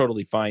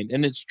totally fine.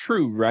 And it's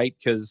true, right?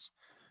 Because,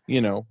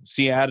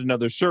 so you add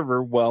another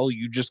server, well,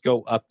 you just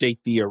go update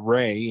the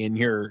array in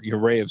your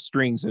array of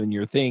strings in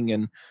your thing,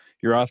 and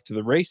you're off to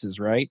the races,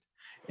 right?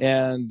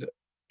 And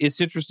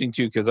it's interesting,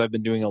 too, because I've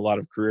been doing a lot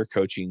of career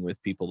coaching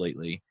with people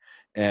lately,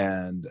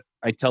 and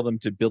I tell them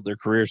to build their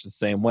careers the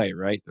same way,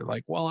 right? They're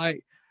like, well,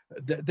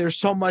 there's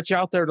so much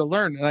out there to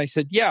learn. And I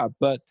said, yeah,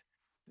 but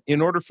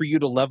in order for you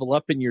to level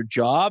up in your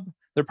job,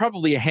 there are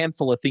probably a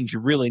handful of things you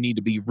really need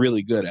to be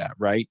really good at,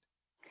 right?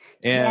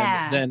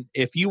 And then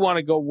if you want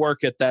to go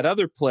work at that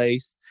other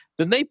place,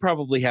 then they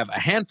probably have a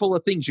handful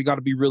of things you got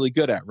to be really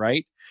good at,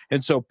 right?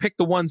 And so pick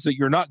the ones that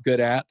you're not good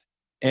at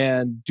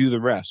and do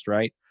the rest,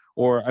 right?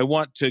 Or I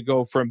want to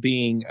go from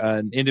being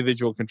an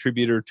individual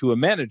contributor to a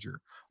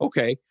manager.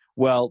 Okay,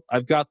 well,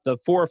 I've got the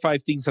 4 or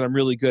 5 things that I'm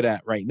really good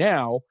at right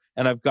now,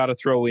 and I've got to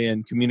throw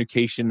in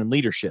communication and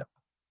leadership,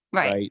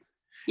 right?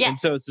 Yeah. And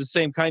so it's the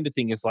same kind of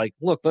thing. It's like,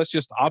 look, let's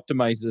just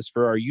optimize this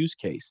for our use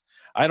case.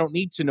 I don't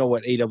need to know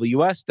what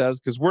AWS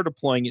does because we're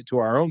deploying it to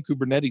our own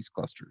Kubernetes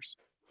clusters.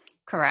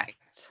 Correct.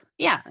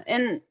 Yeah.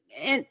 And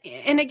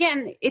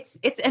again, it's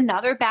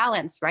another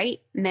balance,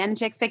 right?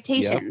 Manage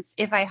expectations.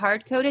 Yep. If I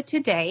hard code it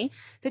today,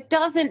 that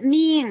doesn't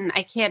mean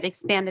I can't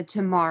expand it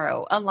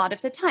tomorrow a lot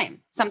of the time.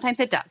 Sometimes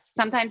it does.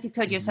 Sometimes you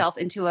code yourself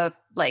into a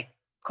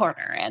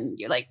corner and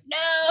you're like,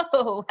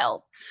 no,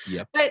 help.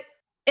 Yep. But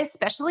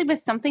especially with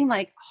something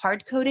like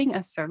hard coding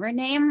a server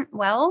name,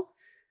 well,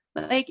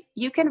 like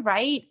you can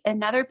write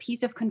another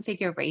piece of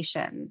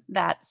configuration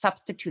that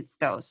substitutes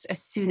those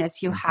as soon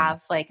as you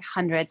have like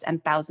hundreds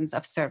and thousands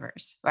of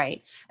servers,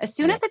 right? As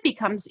soon as it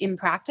becomes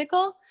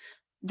impractical,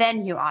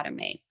 then you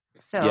automate.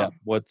 So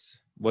what's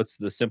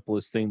the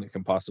simplest thing that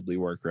can possibly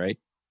work, right?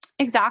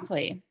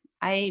 Exactly.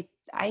 I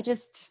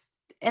just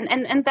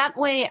and that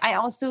way I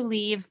also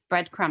leave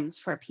breadcrumbs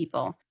for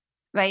people,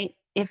 right?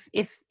 If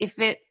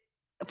it,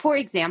 for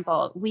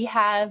example, we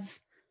have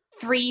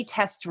 3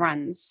 test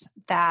runs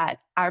that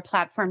our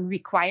platform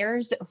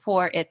requires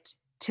for it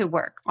to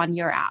work on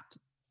your app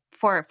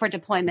for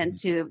deployment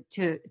to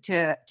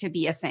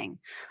be a thing.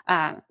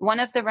 One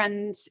of the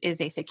runs is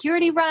a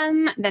security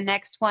run. The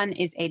next one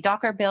is a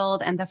Docker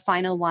build. And the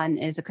final one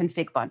is a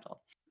config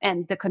bundle.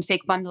 And the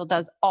config bundle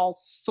does all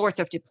sorts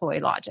of deploy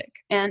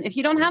logic. And if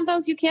you don't have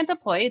those, you can't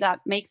deploy.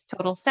 That makes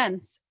total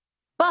sense.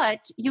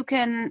 But you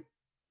can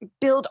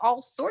build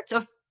all sorts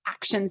of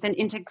actions and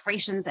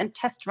integrations and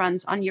test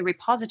runs on your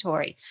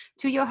repository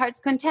to your heart's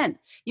content.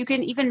 You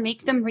can even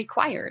make them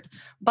required.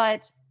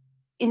 But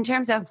in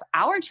terms of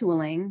our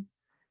tooling,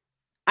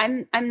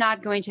 I'm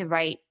not going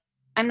to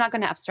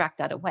abstract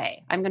that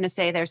away. I'm going to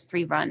say there's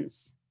 3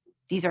 runs.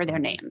 These are their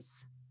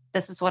names.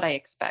 This is what I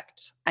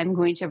expect. I'm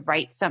going to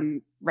write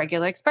some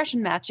regular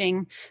expression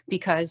matching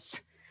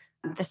because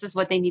this is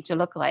what they need to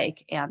look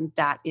like. And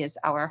that is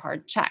our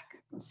hard check.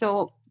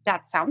 So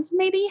that sounds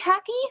maybe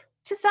hacky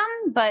to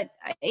some, but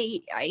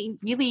I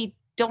really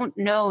don't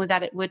know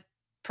that it would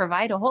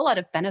provide a whole lot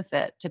of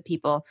benefit to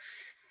people,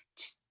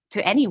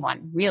 to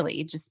anyone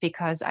really, just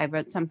because I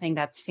wrote something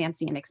that's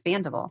fancy and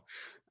expandable.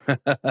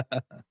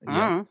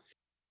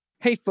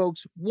 Hey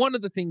folks, one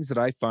of the things that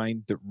I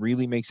find that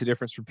really makes a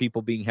difference for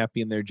people being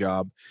happy in their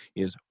job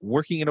is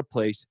working in a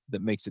place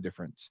that makes a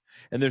difference.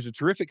 And there's a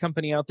terrific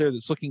company out there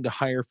that's looking to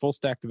hire full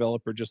stack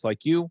developer just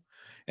like you,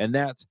 and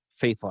that's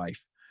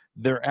Faithlife.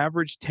 Their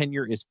average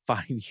tenure is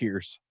 5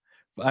 years.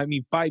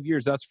 5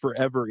 years, that's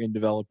forever in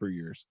developer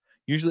years.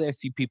 Usually I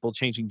see people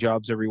changing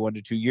jobs every 1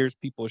 to 2 years.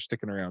 People are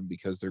sticking around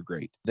because they're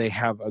great. They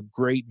have a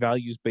great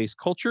values-based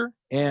culture,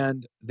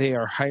 and they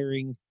are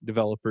hiring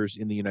developers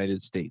in the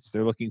United States.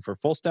 They're looking for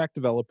full stack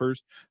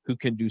developers who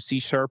can do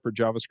C# or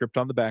JavaScript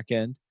on the back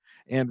end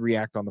and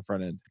React on the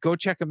front end. Go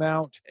check them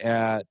out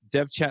at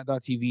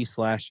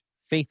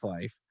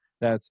devchat.tv/faithlife.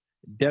 That's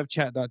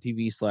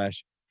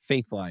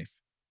devchat.tv/faithlife.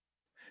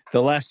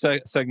 The last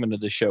segment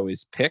of the show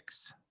is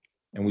picks,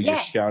 and we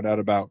just shout out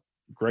about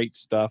great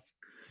stuff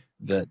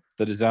that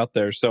is out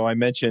there. So I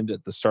mentioned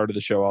at the start of the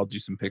show, I'll do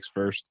some picks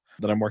first,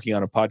 that I'm working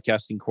on a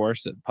podcasting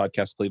course at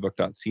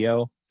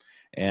podcastplaybook.co.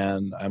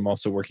 And I'm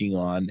also working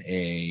on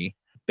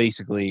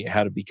basically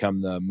how to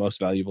become the most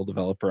valuable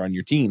developer on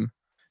your team.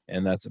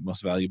 And that's at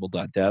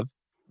mostvaluable.dev.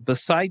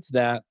 Besides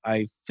that,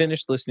 I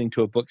finished listening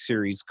to a book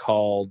series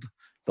called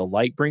The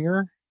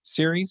Lightbringer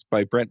series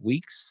by Brent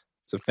Weeks.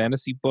 It's a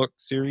fantasy book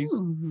series.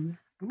 Ooh.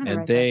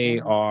 And they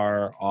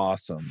are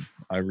awesome.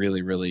 I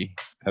really, really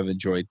have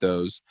enjoyed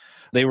those.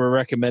 They were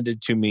recommended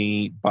to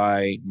me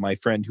by my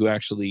friend who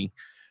actually,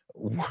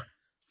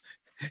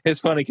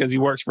 it's funny because he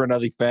works for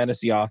another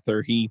fantasy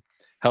author. He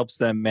helps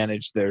them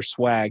manage their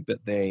swag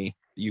that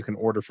you can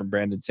order from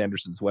Brandon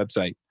Sanderson's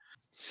website.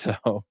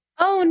 So,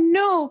 Oh,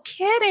 no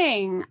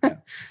kidding.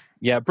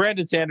 yeah,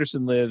 Brandon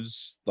Sanderson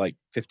lives like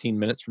 15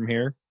 minutes from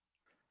here.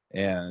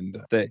 And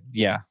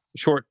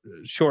short,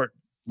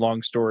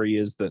 long story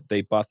is that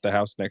they bought the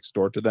house next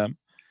door to them,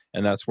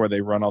 and that's where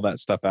they run all that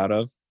stuff out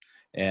of.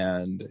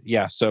 And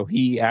yeah, so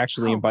he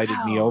actually invited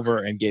me over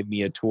and gave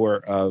me a tour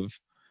of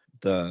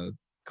the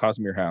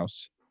Cosmere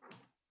house.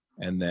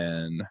 And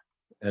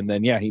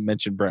then, yeah, he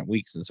mentioned Brent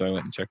Weeks. And so I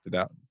went and checked it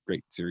out.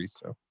 Great series.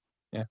 So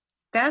yeah.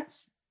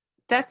 That's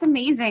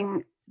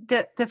amazing.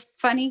 The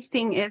funny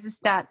thing is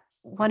that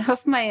one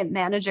of my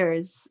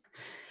managers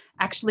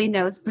actually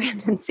knows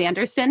Brandon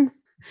Sanderson.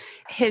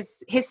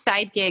 His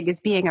side gig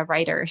is being a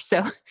writer.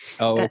 So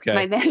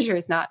my manager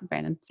is not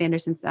Brandon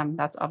Sanderson.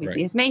 That's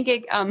obviously his main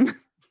gig.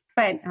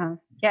 But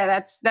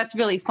that's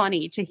really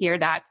funny to hear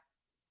that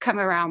come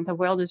around. The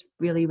world is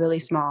really, really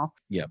small.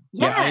 Yeah.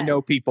 I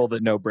know people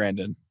that know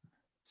Brandon.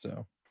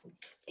 So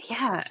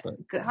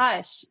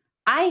gosh,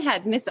 I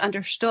had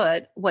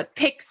misunderstood what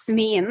PIX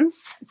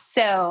means.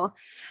 So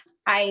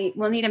I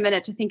will need a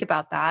minute to think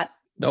about that.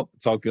 Nope,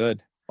 it's all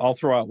good. I'll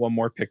throw out one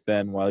more pick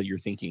then while you're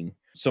thinking.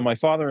 So my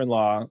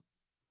father-in-law,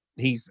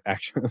 he's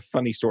actually a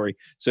funny story.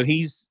 So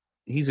he's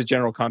a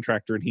general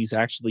contractor, and he's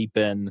actually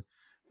been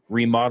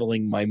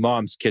remodeling my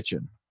mom's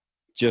kitchen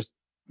just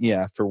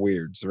for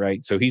weirds,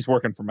 right? So he's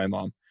working for my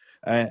mom,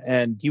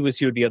 and he was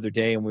here the other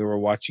day, and we were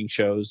watching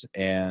shows,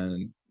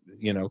 and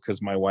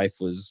because my wife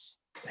was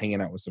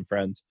hanging out with some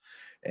friends,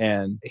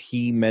 and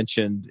he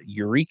mentioned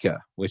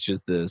Eureka, which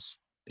is this,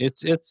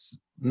 it's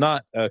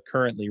not a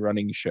currently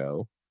running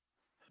show,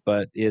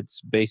 but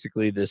it's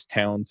basically this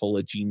town full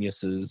of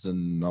geniuses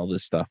and all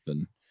this stuff.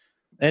 And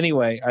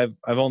anyway,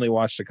 I've only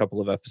watched a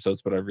couple of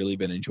episodes, but I've really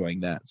been enjoying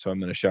that. So I'm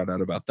going to shout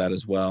out about that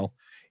as well.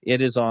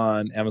 It is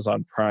on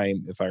Amazon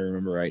Prime, if I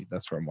remember right.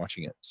 That's where I'm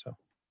watching it. So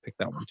pick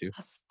that one too.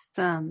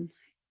 Awesome.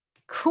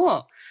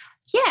 Cool.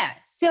 Yeah.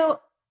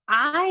 So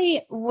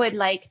I would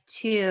like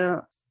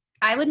to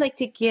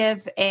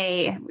give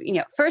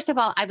first of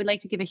all, I would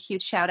like to give a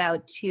huge shout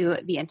out to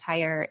the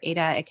entire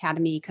Ada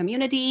Academy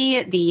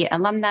community, the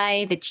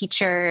alumni, the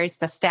teachers,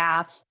 the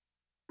staff,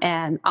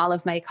 and all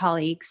of my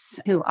colleagues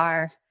who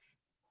are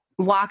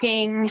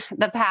walking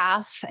the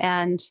path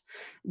and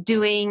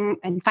doing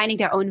and finding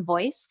their own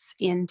voice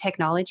in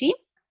technology.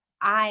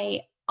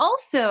 I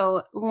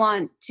also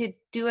want to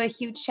do a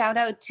huge shout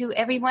out to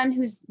everyone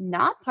who's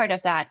not part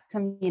of that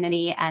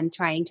community and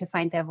trying to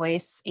find their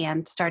voice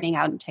and starting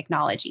out in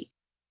technology.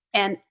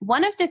 And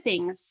one of the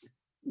things,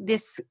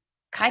 this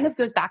kind of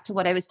goes back to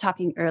what I was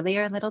talking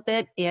earlier a little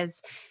bit,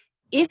 is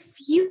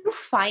if you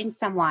find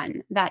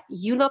someone that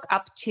you look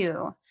up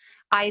to,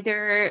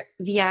 either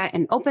via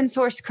an open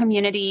source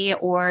community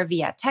or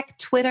via tech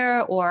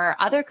Twitter or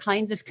other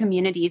kinds of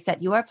communities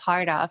that you are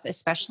part of,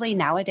 especially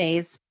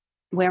nowadays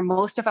where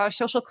most of our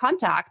social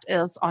contact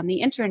is on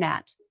the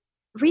internet,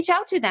 reach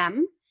out to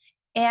them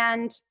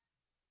and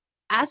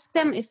ask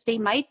them if they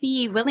might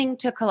be willing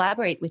to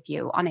collaborate with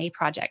you on a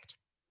project.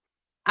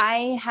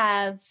 I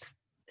have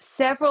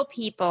several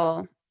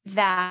people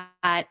that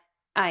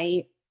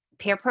I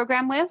pair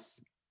program with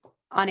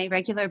on a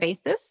regular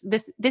basis.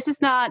 This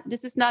is not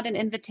an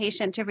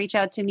invitation to reach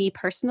out to me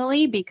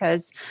personally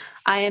because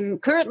I am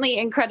currently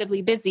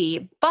incredibly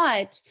busy,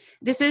 but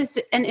this is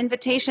an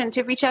invitation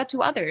to reach out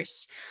to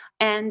others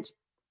and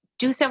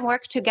do some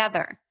work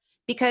together,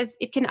 because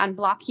it can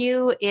unblock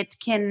you. It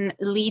can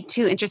lead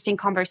to interesting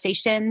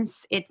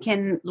conversations. It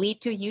can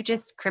lead to you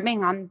just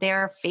cribbing on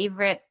their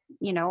favorite,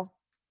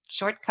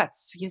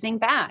 shortcuts using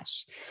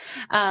Bash.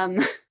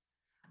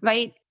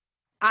 Right?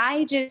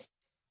 I just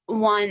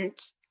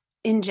want,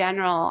 in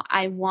general,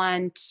 I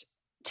want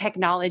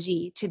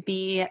technology to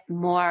be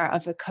more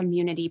of a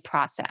community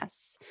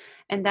process.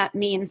 And that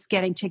means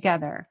getting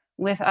together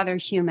with other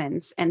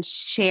humans and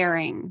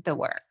sharing the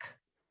work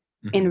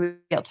in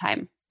real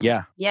time.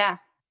 Yeah. Yeah.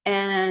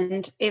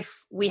 And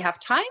if we have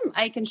time,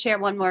 I can share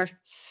one more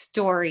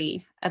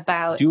story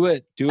about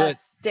a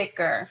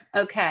sticker.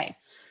 Okay.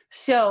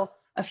 So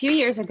a few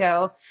years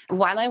ago,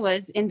 while I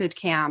was in boot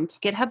camp,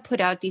 GitHub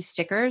put out these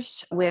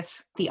stickers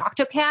with the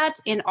Octocat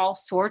in all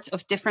sorts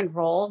of different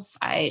roles.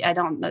 I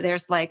don't know.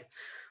 There's like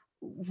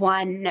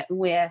one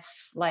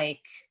with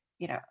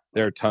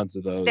there are tons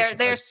of those.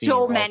 There's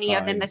so many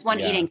of them. There's one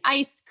eating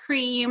ice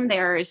cream.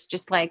 There's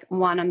just like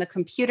one on the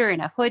computer in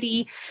a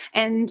hoodie.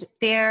 And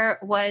there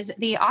was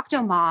the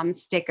Octomom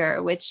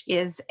sticker, which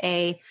is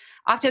a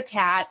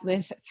Octocat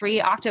with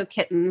 3 Octo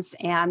kittens,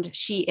 and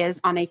she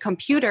is on a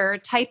computer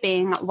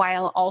typing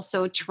while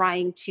also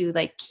trying to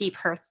keep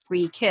her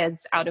 3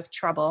 kids out of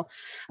trouble.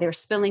 They're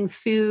spilling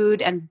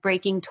food and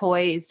breaking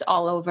toys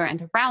all over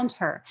and around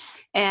her.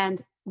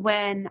 And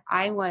when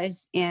I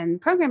was in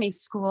programming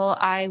school,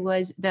 I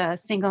was the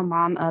single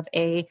mom of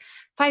a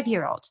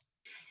 5-year-old.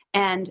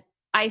 And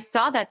I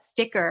saw that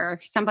sticker.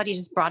 Somebody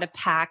just brought a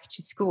pack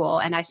to school,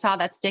 and I saw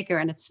that sticker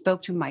and it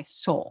spoke to my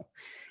soul.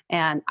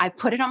 And I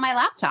put it on my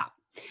laptop.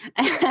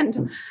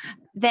 And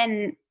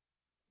then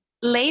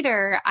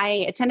later,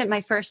 I attended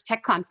my first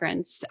tech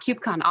conference,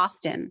 KubeCon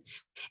Austin,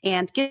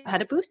 and GitHub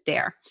had a booth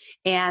there.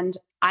 And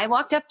I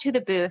walked up to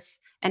the booth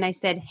and I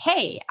said,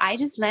 hey, I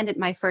just landed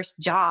my first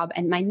job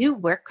and my new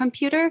work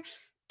computer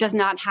does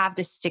not have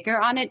the sticker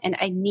on it. And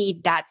I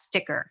need that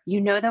sticker.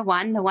 You know, the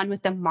one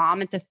with the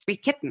mom and the 3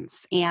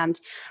 kittens. And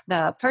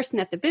the person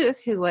at the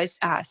booth, who was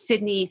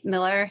Sydney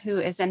Miller, who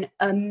is an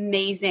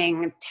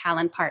amazing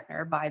talent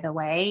partner, by the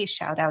way,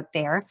 shout out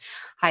there.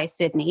 Hi,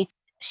 Sydney.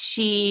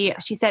 She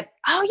said,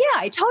 oh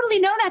yeah, I totally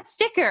know that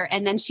sticker.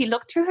 And then she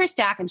looked through her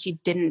stack and she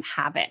didn't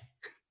have it.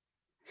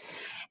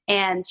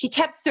 And she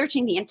kept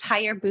searching the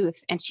entire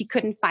booth and she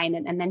couldn't find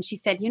it. And then she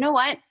said, you know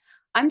what?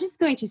 I'm just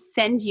going to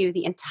send you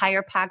the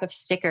entire pack of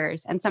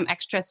stickers and some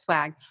extra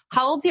swag.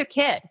 How old's your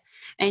kid?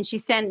 And she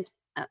sent,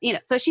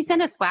 so she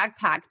sent a swag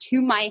pack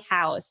to my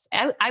house.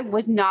 I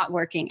was not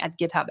working at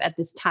GitHub at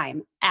this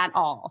time at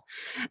all.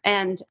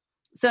 And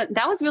so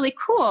that was really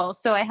cool.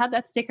 So I had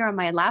that sticker on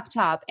my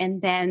laptop.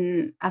 And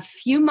then a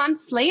few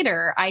months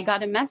later, I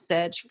got a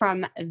message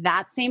from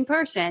that same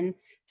person,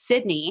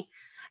 Sydney,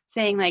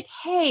 saying like,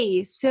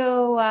 hey,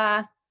 so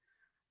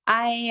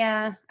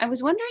I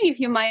was wondering if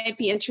you might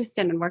be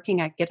interested in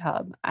working at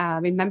GitHub.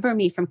 Remember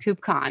me from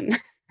KubeCon.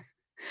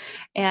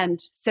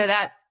 And so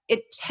that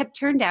it had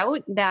turned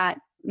out that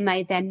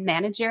my then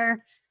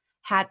manager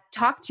had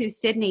talked to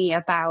Sydney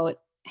about,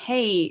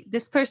 hey,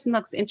 this person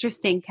looks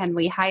interesting. Can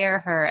we hire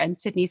her? And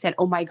Sydney said,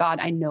 oh my God,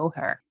 I know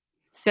her.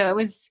 So it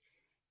was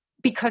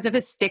because of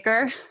a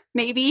sticker,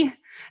 maybe,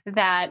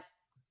 that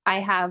I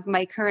have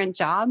my current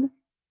job.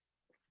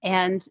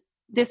 And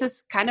this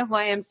is kind of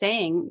why I'm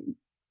saying,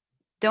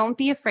 don't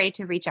be afraid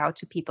to reach out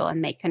to people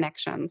and make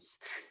connections,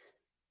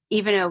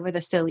 even over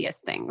the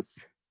silliest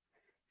things.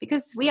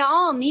 Because we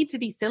all need to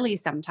be silly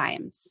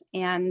sometimes.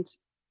 And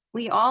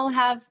we all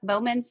have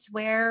moments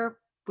where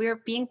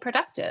we're being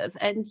productive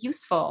and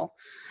useful.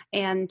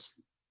 And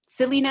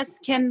silliness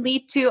can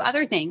lead to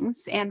other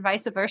things and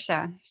vice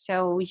versa.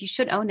 So you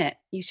should own it.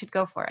 You should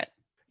go for it.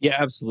 Yeah,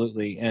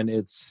 absolutely. And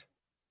it's,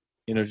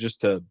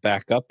 just to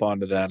back up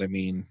onto that, I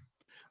mean,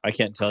 I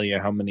can't tell you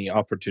how many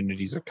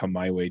opportunities have come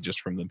my way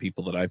just from the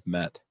people that I've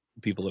met,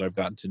 people that I've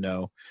gotten to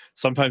know.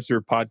 Sometimes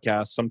through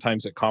podcasts,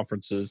 sometimes at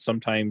conferences,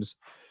 sometimes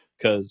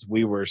because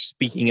we were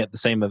speaking at the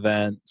same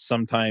event,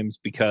 sometimes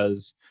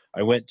because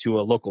I went to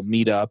a local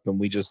meetup and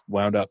we just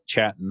wound up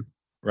chatting,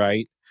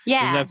 right? Yeah.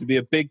 It doesn't have to be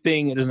a big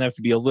thing. It doesn't have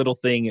to be a little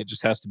thing. It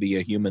just has to be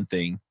a human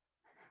thing.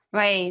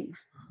 Right.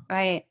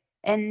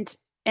 And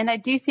I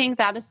do think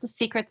that is the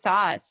secret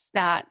sauce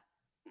that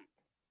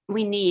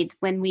we need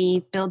when we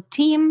build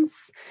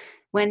teams,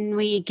 when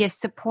we give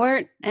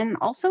support, and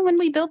also when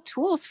we build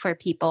tools for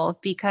people,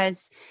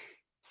 because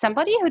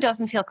somebody who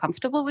doesn't feel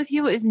comfortable with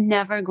you is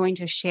never going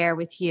to share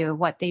with you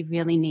what they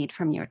really need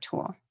from your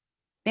tool.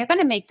 They're going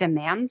to make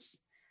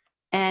demands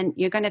and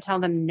you're going to tell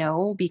them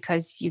no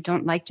because you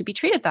don't like to be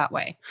treated that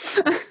way.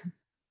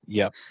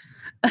 Yep.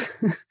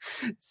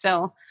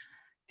 So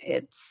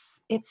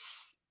it's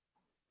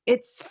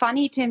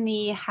funny to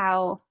me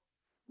how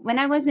when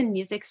I was in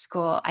music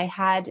school, I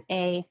had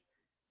a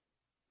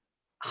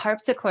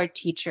harpsichord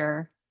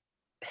teacher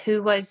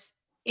who was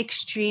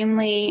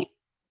extremely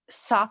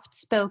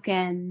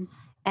soft-spoken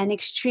and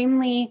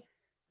extremely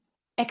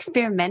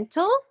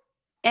experimental.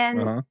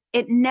 And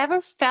it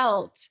never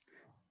felt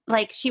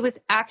like she was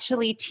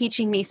actually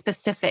teaching me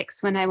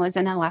specifics when I was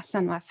in a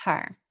lesson with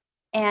her.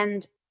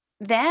 And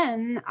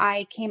then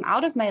I came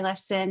out of my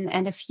lesson,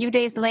 and a few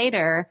days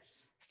later,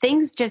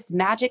 things just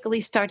magically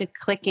started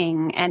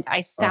clicking and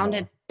I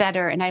sounded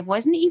better. And I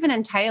wasn't even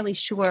entirely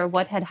sure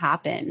what had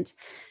happened.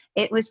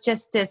 It was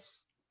just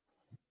this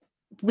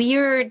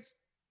weird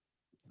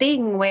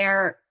thing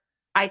where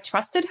I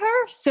trusted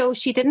her. So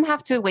she didn't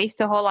have to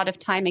waste a whole lot of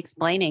time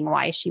explaining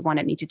why she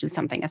wanted me to do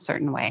something a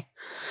certain way.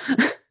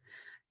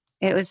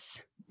 It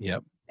was,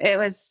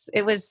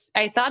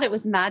 I thought it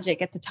was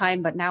magic at the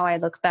time, but now I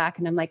look back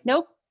and I'm like,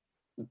 nope,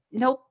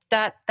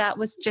 that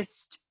was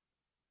just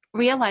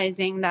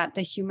realizing that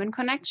the human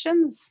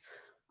connections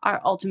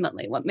are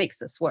ultimately what makes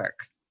this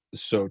work.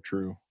 So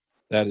true.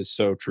 That is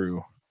so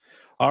true.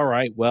 All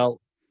right.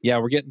 Well, yeah,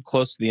 we're getting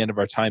close to the end of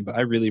our time, but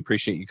I really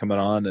appreciate you coming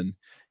on and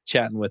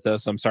chatting with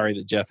us. I'm sorry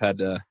that Jeff had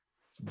to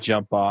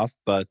jump off,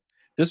 but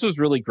this was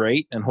really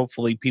great. And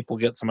hopefully people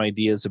get some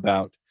ideas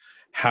about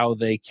how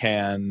they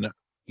can,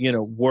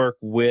 work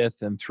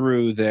with and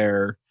through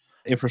their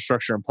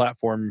infrastructure and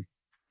platform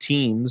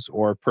teams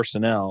or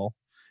personnel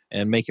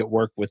and make it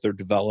work with their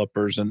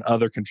developers and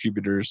other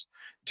contributors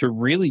to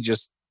really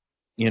just,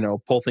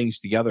 pull things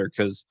together.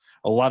 Because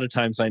a lot of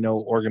times I know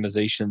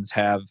organizations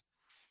have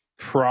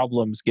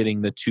problems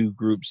getting the two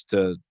groups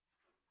to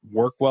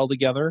work well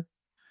together.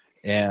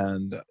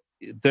 And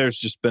there's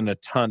just been a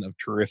ton of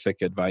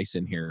terrific advice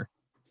in here.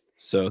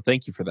 So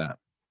thank you for that.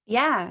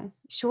 Yeah,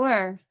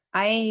 sure.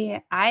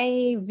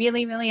 I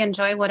really, really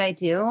enjoy what I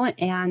do.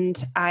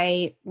 And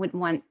I would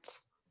want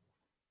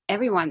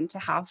everyone to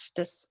have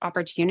this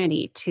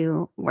opportunity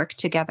to work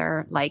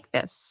together like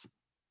this.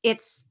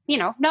 It's,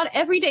 not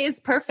every day is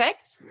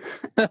perfect.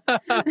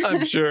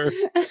 I'm sure.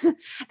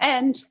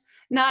 And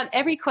not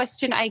every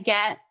question I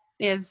get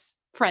is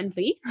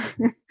friendly,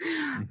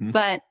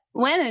 but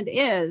when it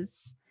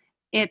is,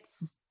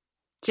 it's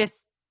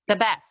just the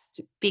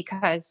best,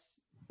 because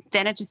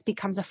then it just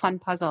becomes a fun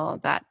puzzle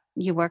that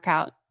you work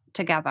out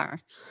together.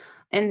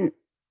 And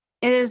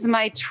it is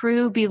my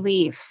true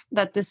belief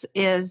that this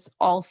is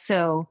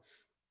also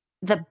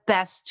the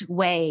best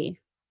way,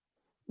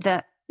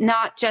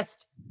 not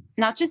just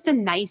the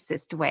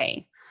nicest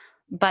way,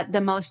 but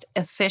the most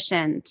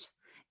efficient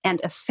and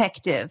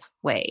effective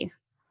way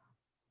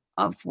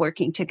of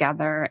working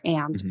together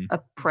and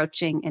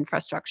approaching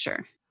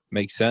infrastructure.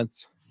 Makes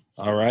sense.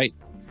 All right.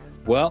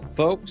 Well,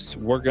 folks,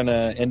 we're going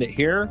to end it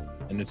here.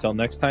 And until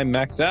next time,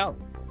 max out.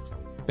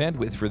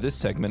 Bandwidth for this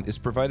segment is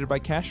provided by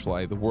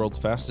CacheFly, the world's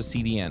fastest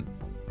CDN.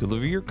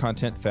 Deliver your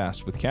content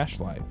fast with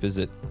CacheFly.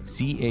 Visit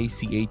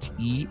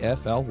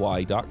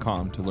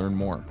CACHEFLY.com to learn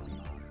more.